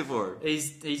 Jinx it for him.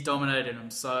 He's dominated him.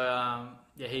 So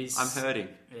yeah, he's. I'm hurting.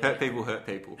 Yeah. Hurt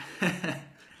people.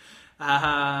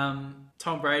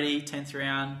 Tom Brady, 10th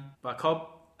round by Cobb.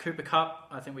 Cooper Kupp,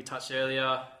 I think we touched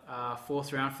earlier,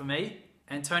 4th round for me.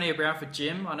 Antonio Brown for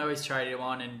Jim. I know he's traded him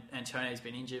on and Antonio's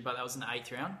been injured, but that was in the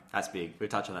 8th round. That's big. We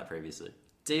touched on that previously.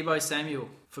 Debo Samuel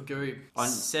for Goob,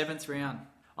 7th round.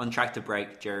 On track to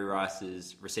break Jerry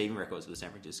Rice's receiving records for the San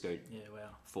Francisco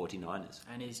 49ers.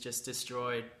 And he's just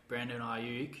destroyed Brandon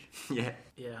Ayuk. Yeah.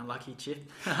 Yeah, unlucky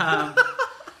chip.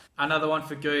 Another one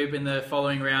for Goob in the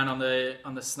following round on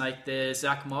the snake there.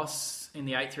 Zach Moss in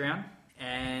the 8th round.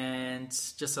 And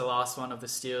just the last one of the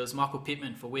Steelers, Michael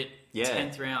Pittman for Witt,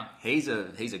 10th round. He's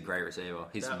a great receiver.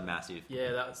 He's massive.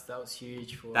 Yeah, that was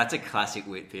huge. That's a classic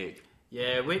Witt pick.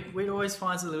 Yeah, Witt always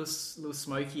finds a little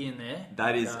smoky in there.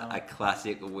 That is a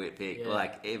classic Witt pick. Yeah.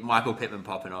 Like, Michael Pittman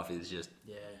popping off is just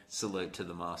salute to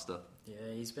the master.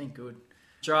 Yeah, he's been good.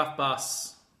 Draft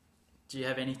bus. Do you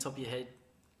have any top of your head?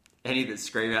 Any that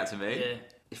scream out to me?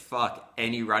 Yeah. Fuck,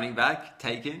 any running back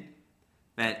taken?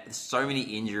 Man, there's so many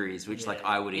injuries, which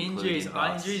I would include in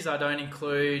bus. Injuries I don't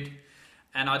include,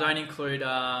 and I don't include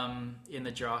in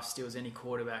the draft steals any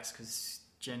quarterbacks because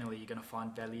generally you're going to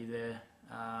find value there.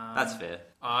 That's fair.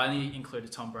 I only included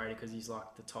Tom Brady because he's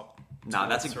like the top. No,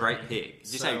 that's a great pick.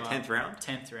 Did you say 10th round?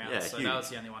 10th round. Yeah, so huge. that was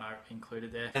the only one I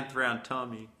included there. 10th round,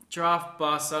 Tommy. Draft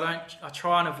bust. I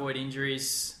try and avoid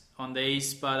injuries on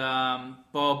these, but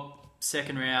Bob,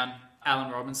 2nd round,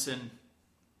 Allen Robinson.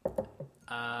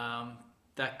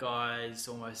 That guy's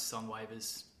almost on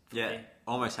waivers. Yeah,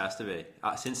 almost has to be.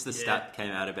 Since the stat came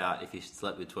out about if you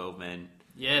slept with 12 men.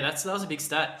 Yeah, that was a big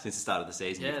stat. Since the start of the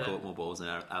season, you've caught more balls than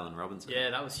Allen Robinson. Yeah,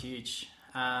 that was huge.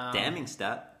 Damning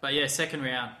stat. But yeah, 2nd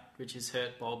round, which has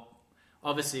hurt Bob.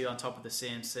 Obviously on top of the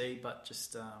CMC, but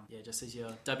just as your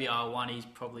WR1, he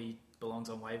probably belongs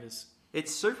on waivers.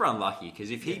 It's super unlucky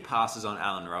because if he passes on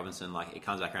Allen Robinson, it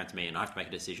comes back around to me and I have to make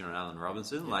a decision on Allen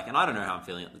Robinson. And I don't know how I'm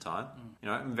feeling at the time.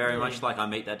 Very much I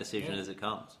make that decision as it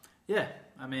comes. Yeah,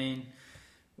 I mean,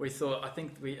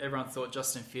 everyone thought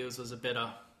Justin Fields was a better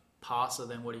passer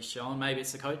than what he's shown. Maybe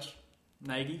it's the coach,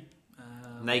 Nagy.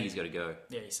 Nagy's got to go.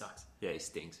 Yeah, he sucks. Yeah, he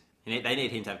stinks. They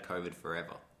need him to have COVID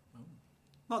forever.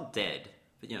 Not dead,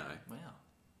 but Wow.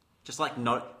 Just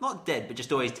not dead, but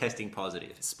just always testing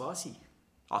positive. It's spicy.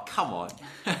 Oh, come on.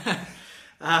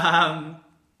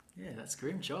 Yeah, that's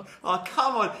grim, Jock. Oh,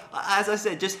 come on. As I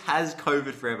said, just has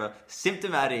COVID forever.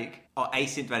 Symptomatic or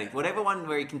asymptomatic. Whatever one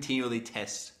where he continually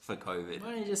tests for COVID.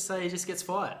 Why don't you just say he just gets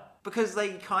fired? Because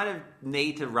they kind of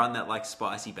need to run that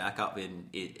spicy backup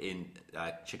in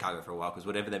Chicago for a while because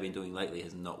whatever they've been doing lately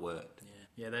has not worked.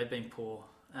 Yeah, they've been poor.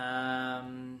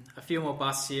 A few more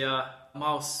busts here.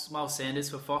 Miles Sanders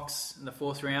for Fox in the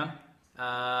 4th round.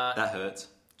 That hurts.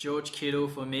 George Kittle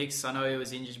for Mix. I know he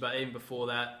was injured, but even before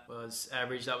that was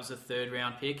average. That was a 3rd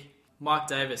round pick. Mike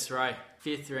Davis, Ray,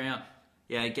 5th round.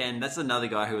 Yeah, again, that's another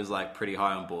guy who was pretty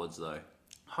high on boards though.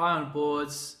 High on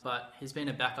boards, but he's been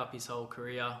a backup his whole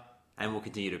career. And will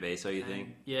continue to be, so you think?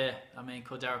 Yeah, I mean,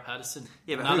 Cordero Patterson.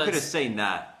 Yeah, but who could have seen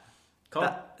that?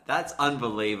 Cobb. That's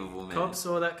unbelievable, man. Cobb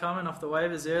saw that coming off the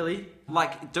waivers early.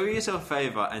 Do yourself a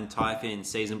favour and type in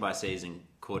season by season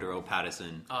Cordero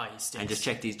Patterson. Oh, he stinks. And just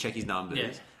check his numbers.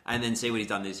 Yeah. And then see what he's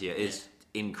done this year. It's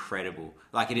incredible.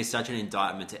 It is such an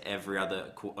indictment to every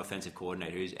other offensive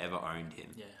coordinator who's ever owned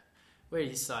him. Yeah. Where did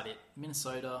he start it?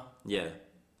 Minnesota? Yeah.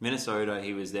 Minnesota,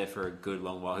 he was there for a good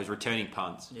long while. He was returning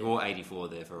punts. He wore 84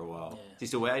 there for a while. Yeah. Does he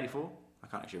still wear 84? I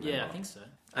can't actually remember. Yeah, I think so.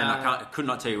 And I could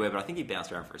not tell you where, but I think he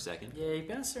bounced around for a second. Yeah, he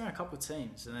bounced around a couple of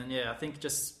teams. And then, I think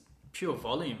just pure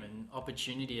volume and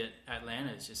opportunity at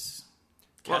Atlanta is just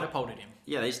catapulted him.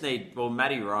 Yeah, they just need... Well,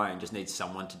 Matty Ryan just needs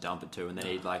someone to dump it to, and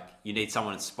they need, you need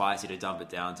someone spicy to dump it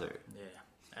down to.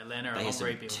 Yeah. Atlanta are on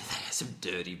rebuild. They have some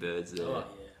dirty birds there. Oh,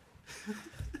 yeah.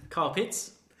 Kyle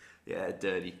Pitts? Yeah,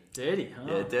 dirty. Dirty, huh?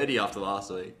 Yeah, dirty after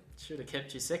last week. Should have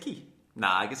kept Yuseki.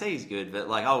 Nah, I can say he's good, but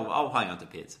I'll hang on to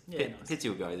Pitts. Yeah, nice. Pitsy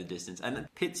will go the distance. And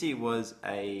Pitsy was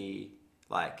a,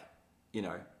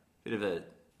 bit of a...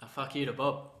 A fuck you to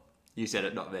Bob. You said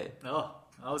it, not me. Oh,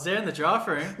 I was there in the draft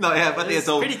room. No, yeah, but it's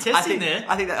all... pretty testing there.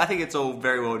 I think it's all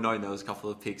very well known. There was a couple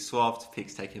of picks swapped,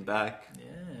 picks taken back.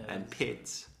 Yeah. And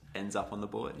Pitts ends up on the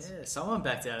boards. Yeah, someone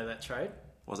backed out of that trade.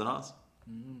 Wasn't us.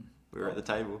 We were at the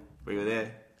table. We were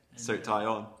there. Suit tie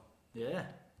on. Yeah.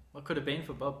 What could have been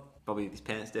for Bob? Bobby with his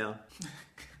pants down.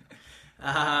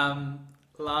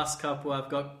 Last couple, I've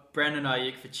got Brandon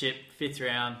Ayuk for Chip, 5th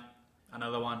round.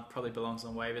 Another one, probably belongs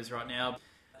on waivers right now.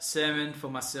 Sermon for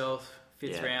myself,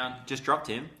 5th round. Just dropped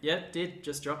him. Yeah, did.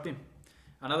 Just dropped him.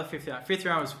 Another 5th round. 5th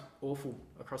round was awful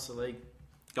across the league.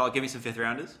 Oh, give me some 5th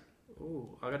rounders.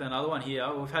 Ooh, I got another one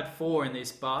here. We've had 4 in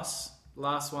this bus.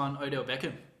 Last one, Odell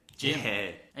Beckham. Jim.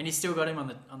 Yeah. And you still got him on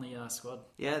the squad.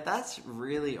 Yeah, that's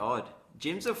really odd.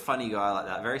 Jim's a funny guy like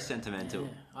that, very sentimental. Yeah,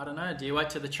 I don't know. Do you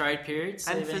wait till the trade period,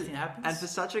 see if anything happens? And for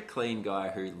such a clean guy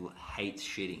who hates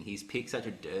shitting, he's picked such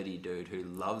a dirty dude who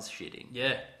loves shitting.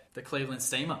 Yeah, the Cleveland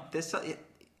Steamer. There's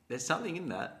something in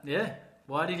that. Yeah.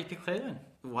 Why did he pick Cleveland?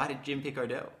 Why did Jim pick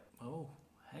Odell? Oh,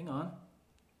 hang on.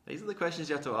 These are the questions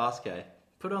you have to ask, Kay.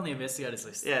 Put it on the investigators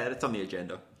list. Yeah, that's on the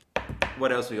agenda.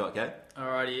 What else we got, Kay?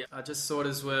 Alrighty, I just thought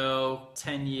as well,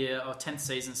 10th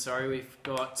season,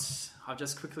 I've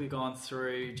just quickly gone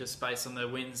through just based on the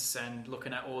wins and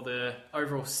looking at all the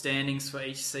overall standings for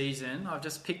each season. I've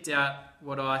just picked out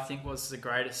what I think was the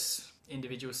greatest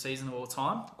individual season of all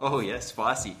time. Oh, yeah,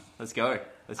 spicy. Let's go.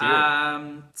 Let's hear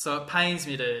it. So it pains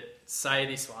me to say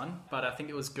this one, but I think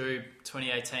it was Goob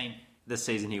 2018. The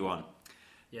season he won.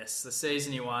 Yes, the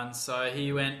season he won. So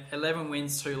he went 11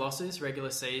 wins, 2 losses, regular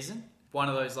season. One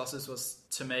of those losses was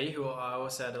to me, who I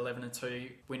also had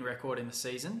 11-2 win record in the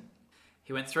season.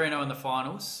 He went 3-0 in the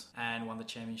finals and won the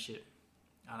championship.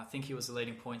 And I think he was the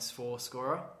leading points for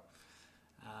scorer.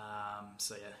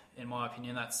 So yeah, in my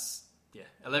opinion, that's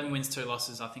 11 wins, 2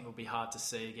 losses. I think will be hard to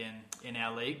see again in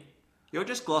our league. You're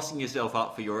just glossing yourself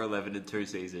up for your 11-2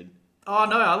 season. Oh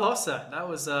no, I lost that. That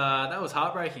was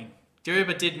heartbreaking.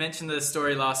 Goober did mention the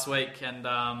story last week, and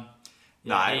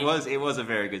it was a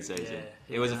very good season.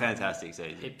 Yeah, it was a fantastic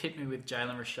season. He picked me with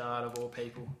Jalen Richard of all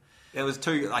people. There was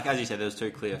 2, like as you said, there was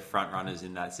 2 clear front runners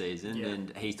in that season, Yeah.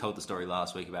 and he told the story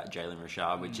last week about Jalen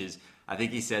Richard, which is, I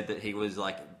think he said that he was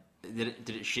like, did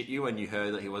it shit you when you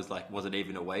heard that he was like wasn't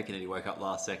even awake and then he woke up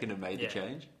last second and made the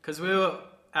change? Because we were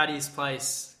at his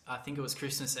place, I think it was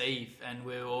Christmas Eve, and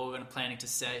we were all planning to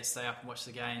stay up and watch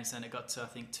the games, and it got to I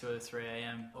think 2 or 3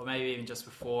 a.m. or maybe even just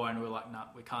before, and we were like, no,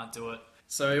 we can't do it.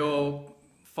 So we all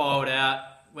filed out,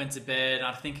 went to bed, and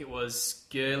I think it was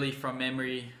Gurley from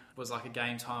memory was like a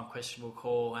game time questionable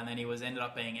call, and then he ended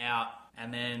up being out,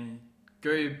 and then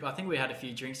Goob, I think we had a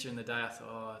few drinks during the day. I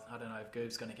thought, I don't know if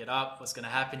Goob's going to get up, what's going to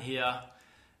happen here,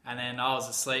 and then I was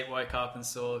asleep, woke up and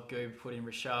saw Goob put in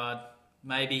Richard.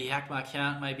 Maybe he hacked my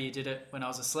account, maybe he did it when I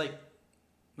was asleep,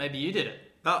 maybe you did it.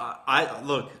 No,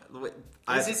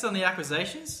 Is this on the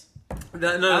accusations?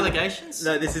 No, allegations?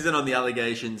 No, this isn't on the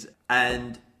allegations.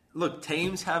 And look,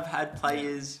 teams have had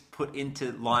players put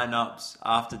into lineups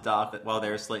after dark while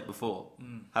they're asleep before.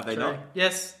 Have they not?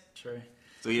 Yes, true.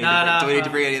 Do we need to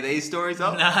bring any of these stories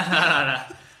up?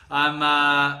 No.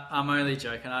 I'm only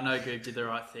joking. I know Goob did the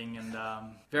right thing, and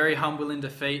very humble in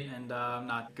defeat. And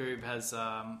Goob has,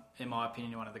 in my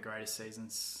opinion, one of the greatest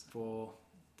seasons for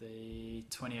the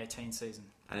 2018 season.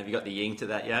 And have you got the yin to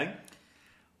that yang?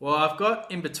 Well, I've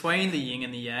got in between the yin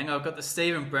and the yang, I've got the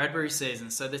Stephen Bradbury season.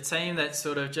 So the team that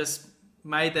sort of just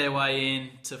made their way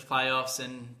in to playoffs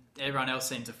and everyone else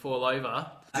seemed to fall over.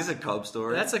 Is this a Cobb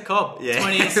story? That's a Cobb, yeah.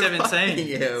 2017.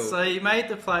 Yeah. So he made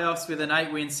the playoffs with an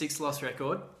 8-win, 6-loss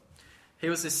record. He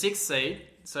was the 6th seed.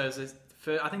 So it was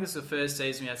I think this was the first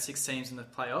season we had 6 teams in the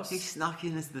playoffs. He snuck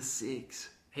in as the 6.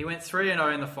 He went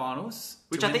 3-0 in the finals.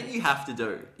 Which I think you have to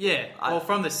do. Yeah,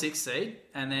 from the 6th seed.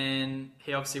 And then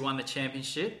he obviously won the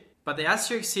championship. But the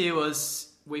asterisk here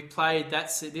was we played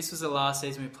this was the last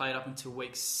season we played up until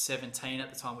week 17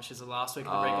 at the time, which was the last week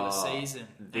of the regular season.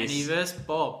 And he versed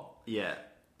Bob. Yeah.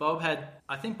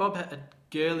 I think Bob had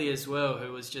Gurley as well,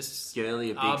 who was just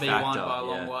Gurley, a big RB1 factor, by a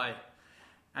long way.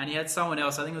 And he had someone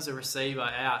else, I think it was a receiver,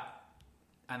 out.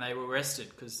 And they were rested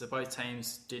because both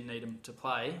teams didn't need him to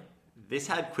play. This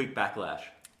had quick backlash.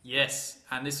 Yes,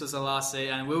 and this was the last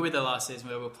season, and we were the last season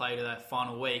where we played that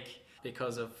final week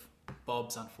because of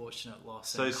Bob's unfortunate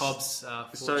loss and Cobb's fortune.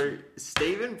 So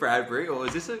Stephen Bradbury, or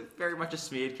is this very much a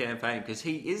smeared campaign? Because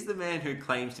he is the man who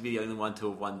claims to be the only one to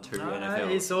have won 2 NFL. No,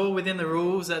 it's all within the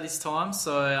rules at this time.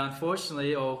 So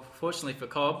unfortunately, or fortunately for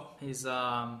Cobb, he's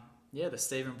the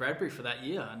Stephen Bradbury for that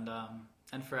year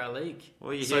and for our league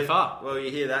far. Well,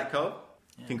 you hear that, Cobb?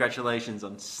 Yeah. Congratulations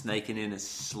on snaking in a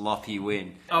sloppy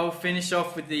win. I'll finish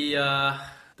off with the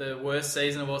worst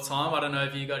season of all time. I don't know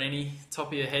if you got any top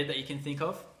of your head that you can think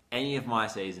of. Any of my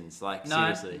seasons,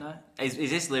 seriously. No. Is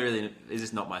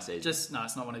this not my season? It's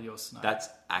not one of yours. No. That's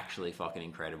actually fucking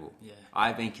incredible. Yeah.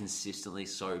 I've been consistently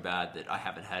so bad that I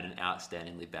haven't had an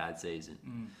outstandingly bad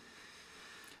season.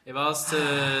 If I was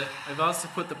to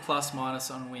put the plus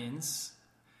minus on wins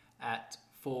at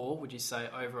 4, would you say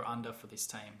over or under for this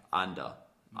team? Under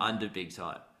big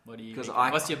time. What do you? Because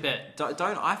what's your bet? Don't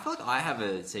I feel like I have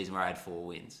a season where I had 4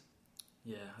 wins.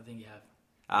 Yeah, I think you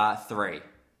have. 3,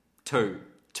 2.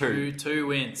 2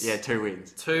 wins. Yeah, 2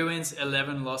 wins. 2 wins,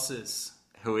 11 losses.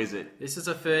 Who is it? This is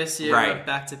the first year of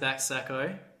back-to-back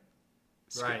Sacco.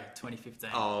 Ray, 2015.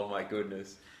 Oh my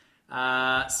goodness.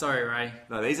 Sorry, Ray.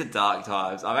 No, these are dark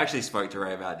times. I've actually spoke to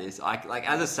Ray about this.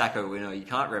 As a Sacco winner, you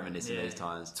can't reminisce in these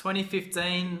times.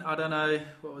 2015, I don't know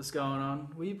what was going on.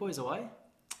 Were you boys away?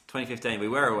 2015, we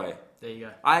were away. There you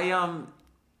go.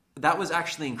 That was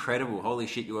actually incredible. Holy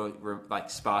shit, you were like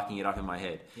sparking it up in my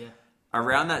head. Yeah.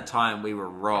 Around that time, we were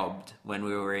robbed when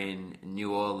we were in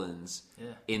New Orleans.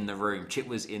 Yeah. In the room. Chip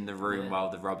was in the room while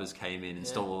the robbers came in and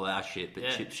stole all our shit, but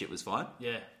Chip's shit was fine.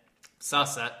 Yeah.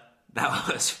 Sus that. That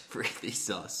was really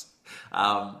sus.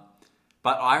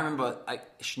 But I remember,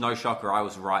 no shocker, I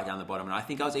was right down the bottom. And I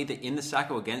think I was either in the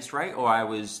Sacco against Ray or I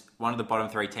was one of the bottom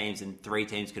 3 teams and 3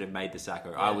 teams could have made the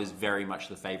Sacco. Yeah. I was very much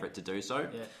the favourite to do so.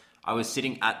 Yeah. I was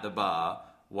sitting at the bar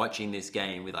watching this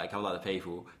game with a couple other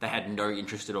people. They had no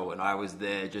interest at all. And I was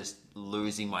there just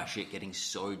losing my shit, getting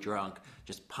so drunk,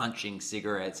 just punching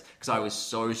cigarettes because I was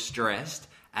so stressed.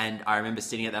 And I remember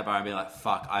sitting at that bar and being like,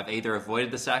 fuck, I've either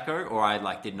avoided the Sacco or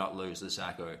I did not lose the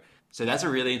Sacco. So that's a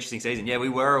really interesting season. Yeah, we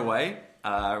were away.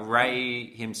 Ray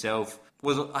himself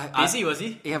was... busy, was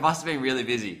he? Yeah, must have been really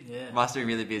busy. Yeah. Must have been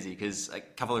really busy because a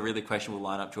couple of really questionable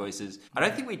lineup choices. I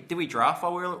don't think did we draft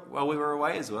while we were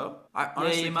away as well? I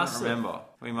honestly can't remember.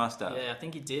 We must have. Yeah, I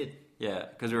think he did. Yeah,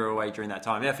 because we were away during that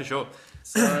time. Yeah, for sure.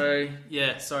 So,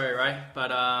 yeah, sorry, Ray.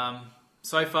 But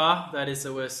so far, that is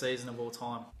the worst season of all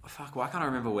time. Fuck, why can't I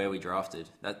remember where we drafted?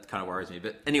 That kind of worries me.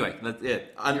 But anyway,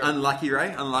 unlucky,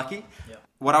 Ray. Unlucky. Yeah.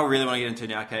 What I really want to get into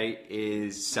now, Kate,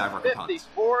 is Sav Rucker punts.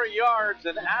 54 yards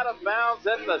and out of bounds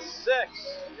at the 6.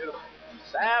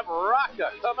 Sav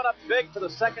Rucker coming up big for the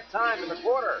second time in the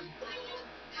quarter.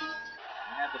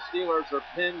 And the Steelers are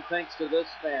pinned thanks to this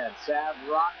man, Sav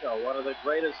Rucker, one of the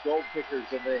greatest goal kickers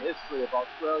in the history of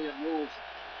Australian rules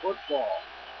football.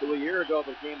 Who a year ago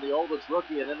became the oldest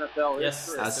rookie in NFL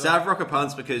history. Sav Rucker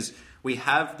punts because we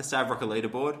have the Sav Rucker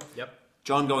leaderboard. Yep.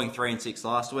 John going 3-6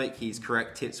 last week. His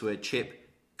correct tips were Chip,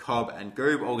 Cobb and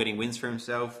Goob, all getting wins for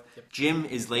himself. Yep. Jim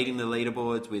is leading the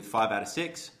leaderboards with 5 out of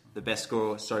 6, the best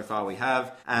score so far we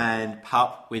have, and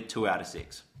Pup with 2 out of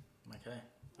 6. Okay,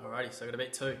 alrighty, so I got to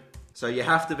beat 2. So you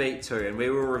have to beat 2, and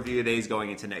we will review these going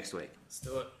into next week. Let's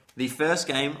do it. The first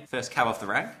game, first cab off the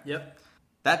rank. Yep.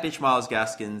 That bitch Miles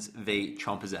Gaskins v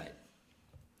Chompers 8.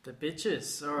 The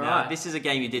bitches, alright. Now, this is a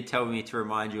game you did tell me to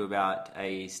remind you about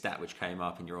a stat which came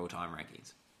up in your all-time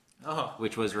rankings. Oh.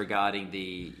 Which was regarding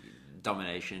the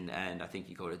domination and I think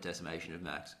you called it decimation of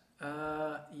Max.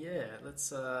 Yeah,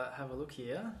 let's have a look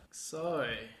here. So,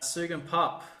 Sugan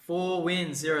Pup, 4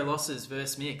 wins, 0 losses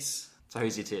versus Mix. So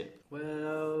who's your tip?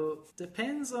 Well,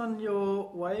 depends on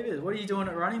your waivers. What are you doing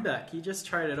at running back? You just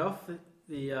traded off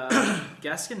the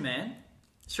Gaskin man.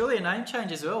 Surely a name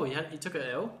change as well. You took an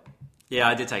L. Yeah,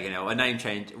 I did take an L. A name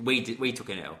change. We took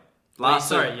an L.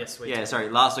 Last week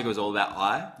it was all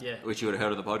about which you would have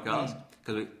heard of the podcast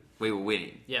because we were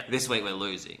winning. Yeah. This week we're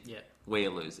losing. Yeah. We are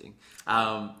losing.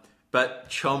 But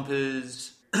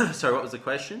Chompers... Sorry, what was the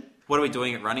question? What are we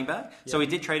doing at running back? Yep. So we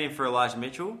did trade in for Elijah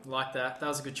Mitchell. Like that. That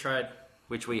was a good trade.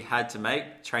 Which we had to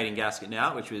make, trading Gasket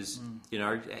out, which was,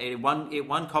 it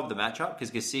won Cobb the matchup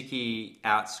because Gesicki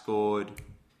outscored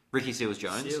Ricky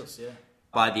Seals-Jones.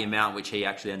 By the amount which he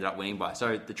actually ended up winning by.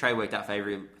 So the trade worked out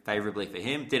favourably for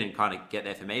him. Didn't kind of get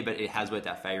there for me, but it has worked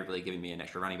out favourably, giving me an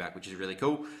extra running back, which is really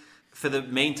cool. For the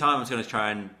meantime, I'm just going to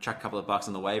try and chuck a couple of bucks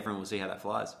on the waiver and we'll see how that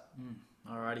flies.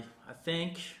 Alrighty. I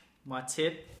think my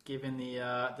tip, given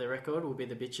the record, will be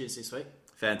the bitches this week.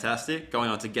 Fantastic. Going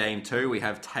on to game 2, we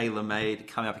have Taylor Made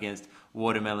coming up against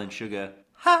Watermelon Sugar.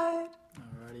 Hi!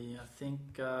 Alrighty. I think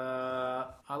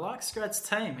I like Scrad's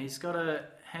team. He's got a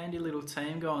handy little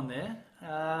team going there.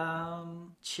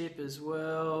 Chip as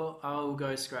well. I'll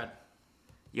go Scrad.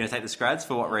 You're going to take the Scrads?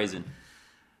 For what reason?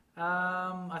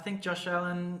 I think Josh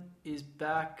Allen is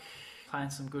back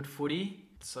playing some good footy.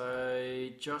 So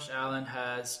Josh Allen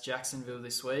has Jacksonville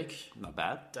this week. Not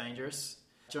bad. Dangerous.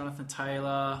 Jonathan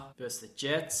Taylor versus the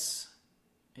Jets.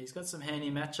 He's got some handy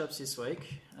matchups this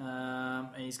week.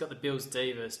 And he's got the Bills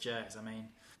D versus Jags. I mean,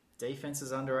 defense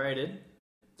is underrated.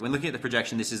 When looking at the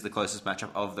projection, this is the closest matchup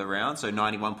of the round. So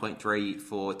 91.3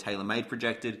 for Taylor Made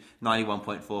projected,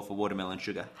 91.4 for Watermelon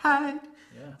Sugar. Hi. Yeah.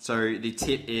 So the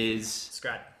tip is...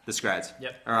 Scrad. The Scrads.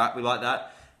 Yep. All right, we like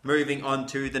that. Moving on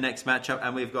to the next matchup,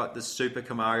 and we've got the Super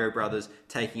Camario brothers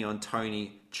taking on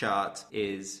Tony Chart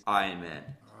is Iron Man.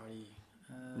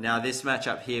 Alrighty. Now, this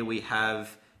matchup here, we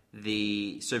have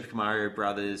the Super Mario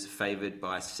Brothers favoured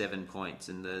by 7 points,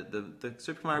 and the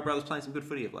Super Mario Brothers playing some good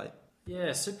footy of late.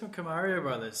 Yeah, Super Mario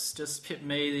Brothers just pipped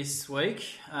me this week.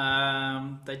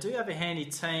 They do have a handy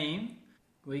team.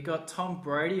 We got Tom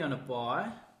Brady on a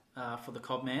bye for the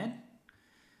Cobb Man.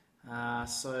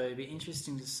 So it'll be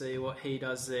interesting to see what he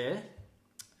does there.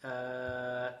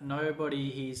 Nobody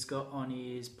he's got on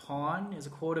his Pine as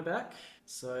a quarterback.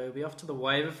 So he'll be off to the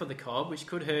waiver for the Cobb, which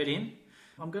could hurt him.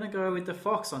 I'm going to go with the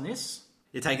Fox on this.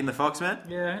 You're taking the Fox, man?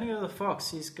 Yeah, I'm going to go with the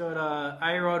Fox. He's got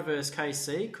A-Rod versus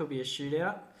KC. Could be a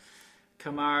shootout.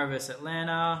 Kamara versus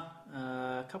Atlanta.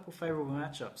 A couple favourable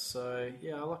matchups. So,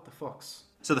 yeah, I like the Fox.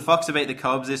 So the Fox have beat the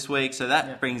Cobs this week, so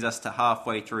that brings us to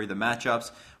halfway through the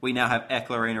matchups. We now have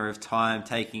Ecklerina of Time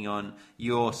taking on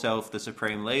yourself, the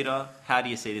Supreme Leader. How do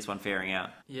you see this one faring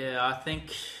out? Yeah, I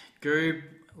think Goob,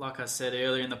 like I said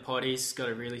earlier in the pod, he's got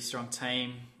a really strong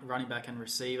team, running back and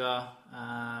receiver.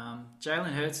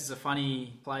 Jalen Hurts is a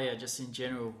funny player just in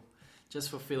general. Just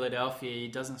for Philadelphia, he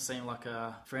doesn't seem like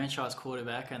a franchise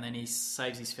quarterback, and then he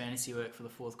saves his fantasy work for the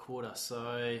fourth quarter.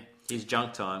 So he's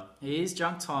junk time. He is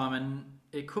junk time, and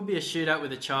it could be a shootout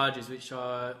with the Chargers, which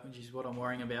is what I'm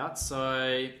worrying about. So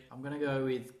I'm going to go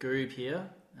with Goob here.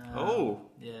 The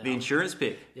insurance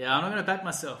pick. Yeah, I'm not going to back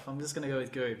myself. I'm just going to go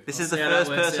with Goob. This is the first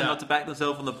person not to back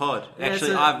themselves on the pod. Yeah,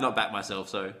 actually, I've not backed myself,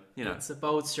 so, you know. It's a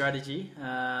bold strategy. So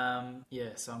I'm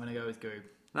going to go with Goob.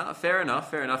 No, fair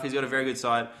enough. He's got a very good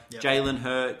side. Yep. Jalen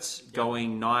Hurts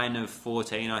going 9 of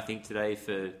 14, I think, today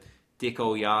for dick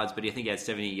all yards, but I think he had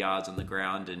 70 yards on the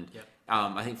ground. And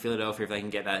I think Philadelphia, if they can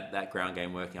get that ground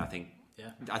game working, I think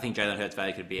Jalen Hurts'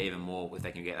 value could be even more if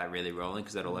they can get that really rolling,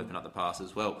 because that'll open up the pass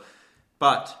as well.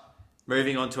 But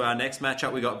moving on to our next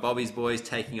matchup, we got Bobby's boys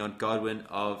taking on Godwin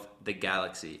of the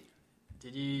Galaxy.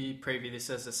 Did you preview this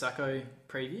as a Sacco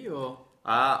preview, or...?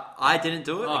 I didn't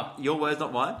do it. Oh. Your words,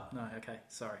 not mine. No, okay,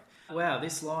 sorry. Wow,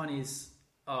 this line is...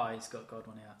 Oh, he's got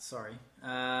Godwin out, sorry.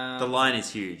 The line is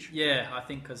huge. Yeah, I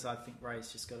think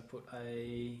Ray's just got to put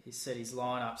he's set his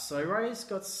line up. So Ray's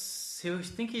got...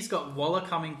 he's got Waller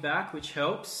coming back, which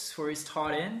helps for his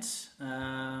tight end.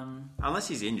 Unless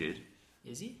he's injured.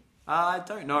 Is he? I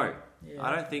don't know. Yeah.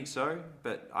 I don't think so,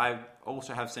 but I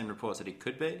also have seen reports that he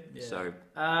could be. Yeah. So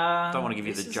don't want to give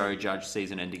you the Joe Judge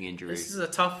season-ending injury. This is a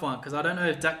tough one because I don't know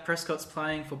if Dak Prescott's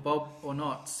playing for Bob or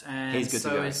not, and he's good to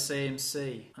go. Is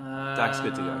CMC. Dak's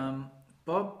good to go.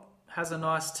 Bob has a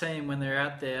nice team when they're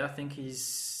out there. I think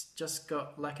he's just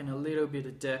got lacking a little bit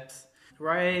of depth.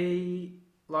 Ray,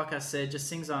 like I said, just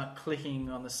things aren't clicking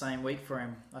on the same week for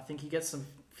him. I think he gets some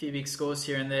few big scores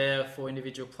here and there for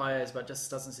individual players, but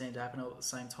just doesn't seem to happen all at the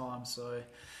same time. So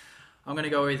I'm going to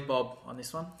go with Bob on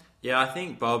this one. Yeah, I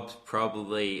think Bob's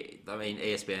probably... I mean,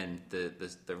 ESPN,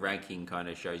 the ranking kind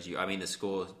of shows you... I mean, the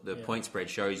score, the point spread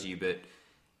shows you, but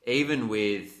even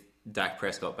with Dak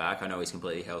Prescott back, I know he's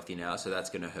completely healthy now, so that's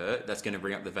going to hurt. That's going to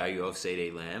bring up the value of CD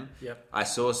Lamb. Yep. I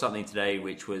saw something today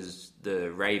which was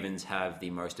the Ravens have the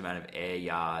most amount of air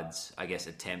yards, I guess,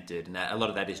 attempted, and a lot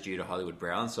of that is due to Hollywood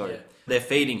Brown, so they're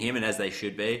feeding him, and as they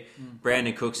should be.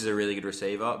 Brandon Cooks is a really good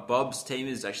receiver. Bob's team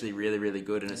is actually really, really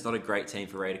good, and it's not a great team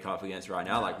for Ray to come up against right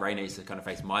now. Like, Ray needs to kind of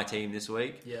face my team this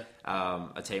week,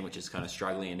 a team which is kind of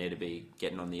struggling and need to be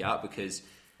getting on the up, because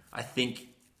I think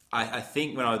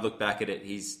when I look back at it,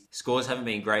 his scores haven't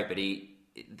been great, but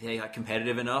they're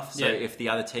competitive enough. So if the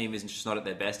other team isn't just not at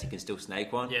their best, he can still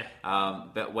snake one.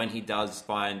 But when he does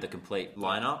find the complete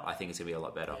lineup, I think it's going to be a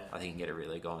lot better. I think he can get it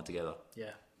really going together.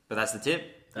 Yeah. But that's the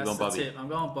tip. That's You're going Bobby. Tip. I'm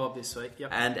going Bob this week.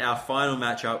 Yep. And our final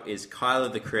matchup is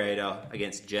Kyler the Creator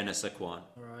against Jenna Saquon.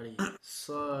 Alrighty.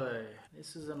 So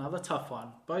this is another tough one.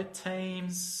 Both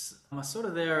teams are sort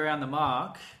of there around the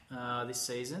mark this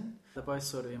season. They're both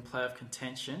sort of in playoff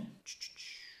contention.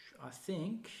 I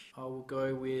think I will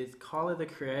go with Kyler the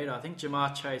Creator. I think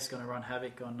Jamar Chase is going to run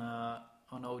havoc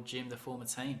on old Jim, the former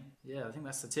team. Yeah, I think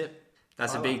that's the tip.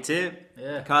 That's a big tip.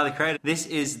 Yeah. Kyler the Creator. This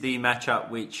is the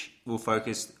matchup which will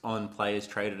focus on players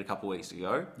traded a couple of weeks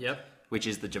ago. Yep. Which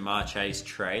is the Jamar Chase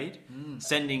trade.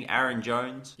 Sending Aaron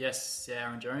Jones. Yes,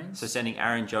 Aaron Jones. So sending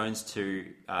Aaron Jones to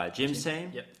Jim's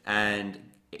team. Yep. And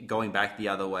going back the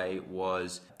other way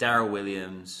was Darrell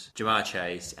Williams, Jamar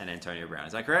Chase, and Antonio Brown.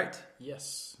 Is that correct?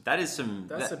 Yes. That's a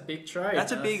big trade.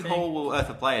 That's a big haul worth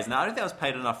of players. Now, I don't think I was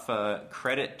paid enough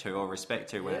credit to or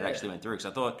respect to when it actually went through.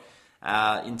 Because I thought,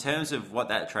 in terms of what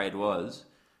that trade was,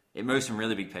 it moved some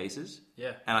really big pieces.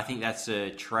 Yeah. And I think that's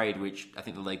a trade which I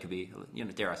think the league could be,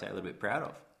 dare I say, a little bit proud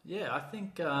of. Yeah, I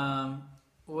think...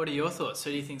 what are your thoughts?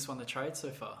 Who do you think's won the trade so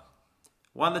far?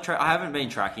 Won the trade. I haven't been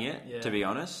tracking it, to be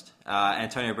honest.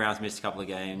 Antonio Brown's missed a couple of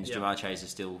games. Yep. Jamar Chase is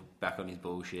still back on his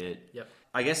bullshit. Yep.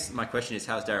 I guess my question is,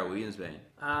 how's Darryl Williams been?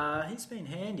 He's been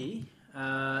handy.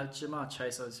 Jamar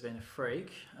Chase has been a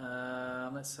freak.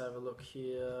 Let's have a look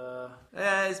here.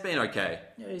 Yeah, it's been okay.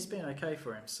 Yeah, he's been okay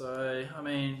for him. So, I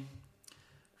mean,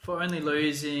 for only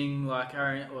losing, like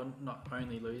Aaron, or not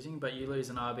only losing, but you lose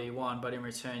an RB1, but in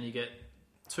return you get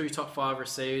 2 top 5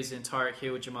 receivers in Tyreek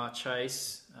Hill, Jamar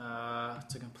Chase,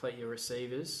 to complete your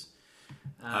receivers.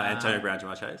 Antonio Brown,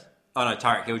 Jamar Chase. Oh no,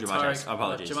 Tyreek Hill, Jamar Chase.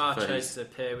 Apologies. Jamar Chase to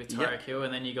pair with Tyreek Hill,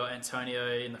 and then you got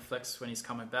Antonio in the flex when he's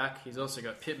coming back. He's also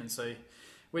got Pittman, so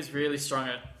he's really strong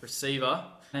at receiver.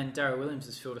 And Darryl Williams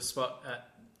has filled a spot at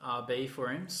RB for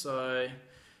him. So,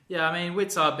 yeah, I mean,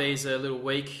 Witt's RB's a little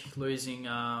weak, losing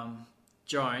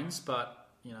Jones, but,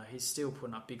 you know, he's still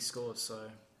putting up big scores, so...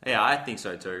 Yeah, I think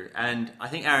so too. And I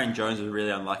think Aaron Jones was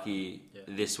really unlucky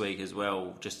this week as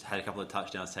well. Just had a couple of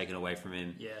touchdowns taken away from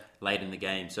him late in the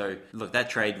game. So, look,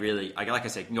 that trade really, like I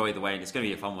said, can go either way. And it's going to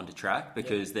be a fun one to track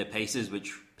because they're pieces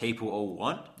which people all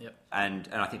want. Yep. And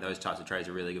I think those types of trades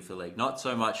are really good for the league. Not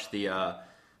so much the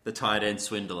tight end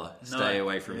swindler. Stay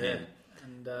away from him.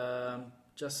 And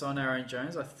just on Aaron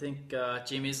Jones, I think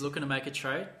Jimmy's looking to make a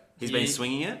trade. He's been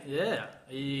swinging it? Yeah.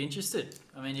 Are you interested?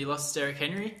 I mean, you lost Derrick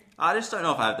Henry. I just don't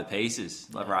know if I have the pieces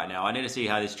right now. I need to see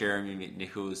how this Jeremy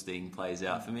McNichols thing plays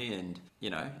out for me. And,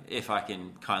 you know, if I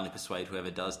can kindly persuade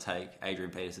whoever does take Adrian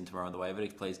Peterson tomorrow on the waiver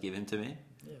to please give him to me.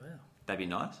 Yeah, wow. That'd be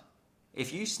nice.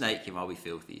 If you snake him, I'll be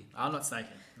filthy. I'm not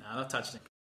snaking. No, I'm not touching him.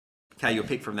 Okay, your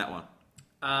pick from that one.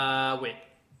 Witt.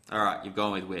 All right, you've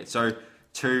gone with Witt. So,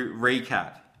 to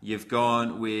recap, you've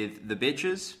gone with the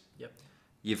bitches. Yep.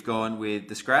 You've gone with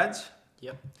the Scrads.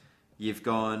 Yep. You've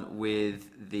gone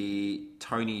with the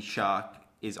Tony Shark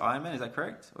is Iron Man, is that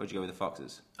correct? Or did you go with the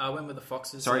Foxes? I went with the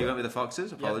Foxes. Sorry, you went with the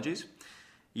Foxes, apologies. Yep.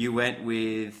 You went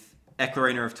with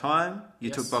Equarina of Time, you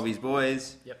took Bobby's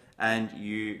Boys, and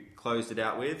you closed it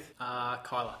out with?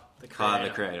 Kyler, the creator. Kyler, the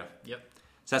creator. Yep.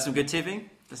 So that's some good tipping.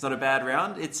 That's not a bad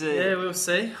round. Yeah, we'll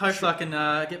see. Hopefully I can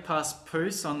get past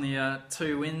Poos on the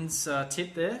 2 wins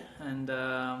tip there. And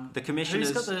the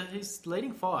commissioners... He's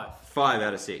leading 5. 5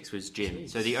 out of 6 was Jim. Jeez.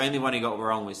 So the only one he got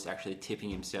wrong was actually tipping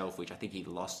himself, which I think he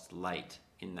lost late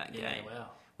in that game.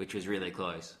 Wow. Which was really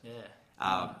close. Yeah.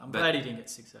 I'm glad he didn't get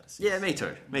 6 out of 6. Yeah, me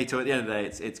too. Me too. At the end of the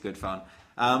day, it's good fun.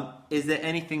 Is there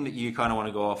anything that you kind of want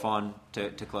to go off on to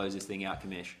close this thing out,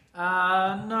 Commish?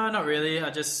 No, not really.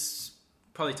 I just...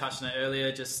 Probably touched on it earlier,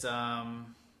 just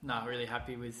not really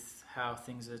happy with how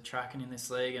things are tracking in this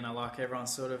league, and I like everyone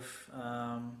sort of,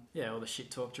 all the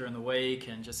shit talk during the week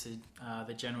and just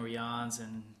the general yarns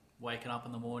and waking up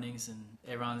in the mornings and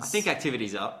everyone's... I think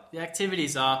activity's up. The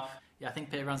activity's up. Yeah, I think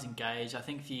everyone's engaged. I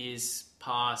think for years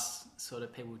past, sort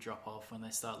of people drop off when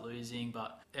they start losing,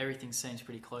 but everything seems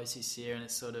pretty close this year, and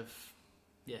it's sort of,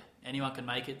 anyone can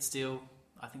make it still.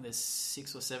 I think there's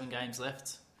 6 or 7 games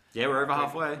left. Yeah, we're over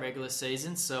halfway. Regular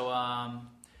season. So,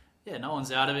 no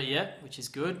one's out of it yet, which is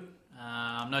good.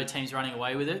 No team's running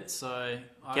away with it. So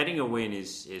getting a win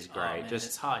is great. Man,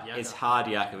 it's hard yakka. It's hard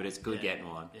yakka, but it's good getting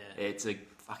one. Yeah. It's a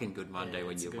fucking good Monday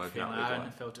when you're woken up with I one.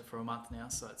 haven't felt it for a month now,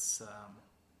 so it's,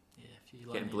 if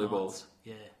you getting blue balls.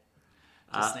 Yeah.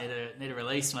 Just need a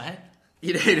release, mate.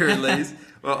 You need a release?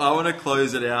 Well, I want to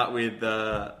close it out with...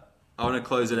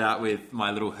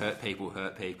 my little hurt people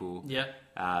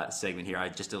segment here. I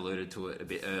just alluded to it a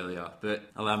bit earlier, but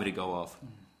allow me to go off.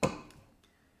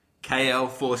 KL,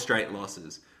 4 straight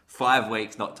losses. 5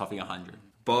 weeks not topping 100.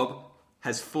 Bob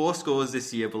has 4 scores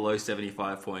this year below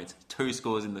 75 points. 2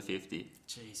 scores in the 50.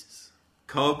 Jesus.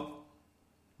 Cobb,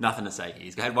 nothing to say.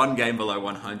 He's had 1 game below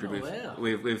 100. Wow.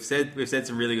 We've said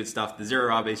some really good stuff. The 0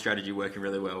 RB strategy working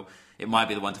really well. It might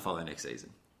be the one to follow next season.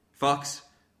 Fox,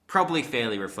 probably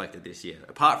fairly reflected this year.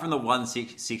 Apart from the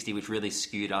 160, which really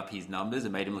skewed up his numbers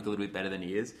and made him look a little bit better than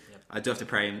he is, I do have to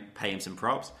pay him some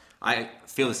props. I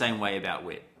feel the same way about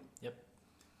Witt. Yep.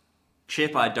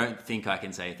 Chip, I don't think I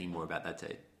can say anything more about that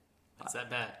team. It's that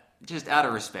bad. Just out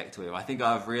of respect to him. I think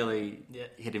I've really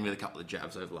hit him with a couple of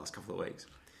jabs over the last couple of weeks.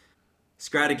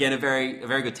 Scrad, again, a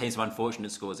very good team, some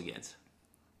unfortunate scores against.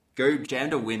 Goob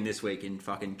jammed a win this week in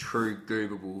fucking true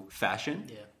Goobable fashion.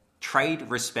 Yeah. Trade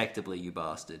respectably, you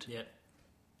bastard. Yep.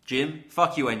 Jim,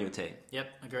 fuck you and your team. Yep,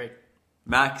 agreed.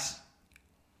 Max,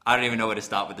 I don't even know where to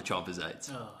start with the Chompers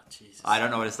 8s. Oh, Jesus. I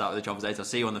don't know where to start with the Chompers 8s. I'll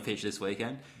see you on the pitch this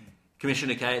weekend.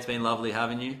 Commissioner K, it's been lovely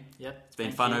having you. Yep. It's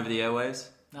been fun over the airwaves.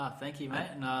 No, thank you, mate.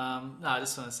 And I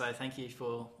just want to say thank you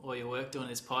for all your work doing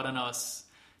this pod. I know it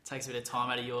takes a bit of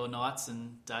time out of your nights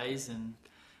and days, and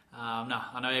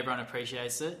I know everyone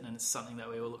appreciates it, and it's something that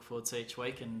we all look forward to each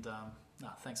week. And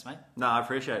thanks, mate. No, I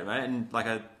appreciate it, mate. And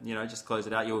just close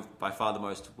it out. You're by far the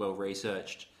most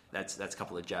well-researched that's a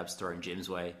couple of jabs thrown Jim's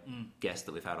way, guests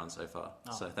that we've had on so far.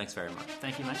 So thanks very much.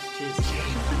 Thank you, mate. Cheers.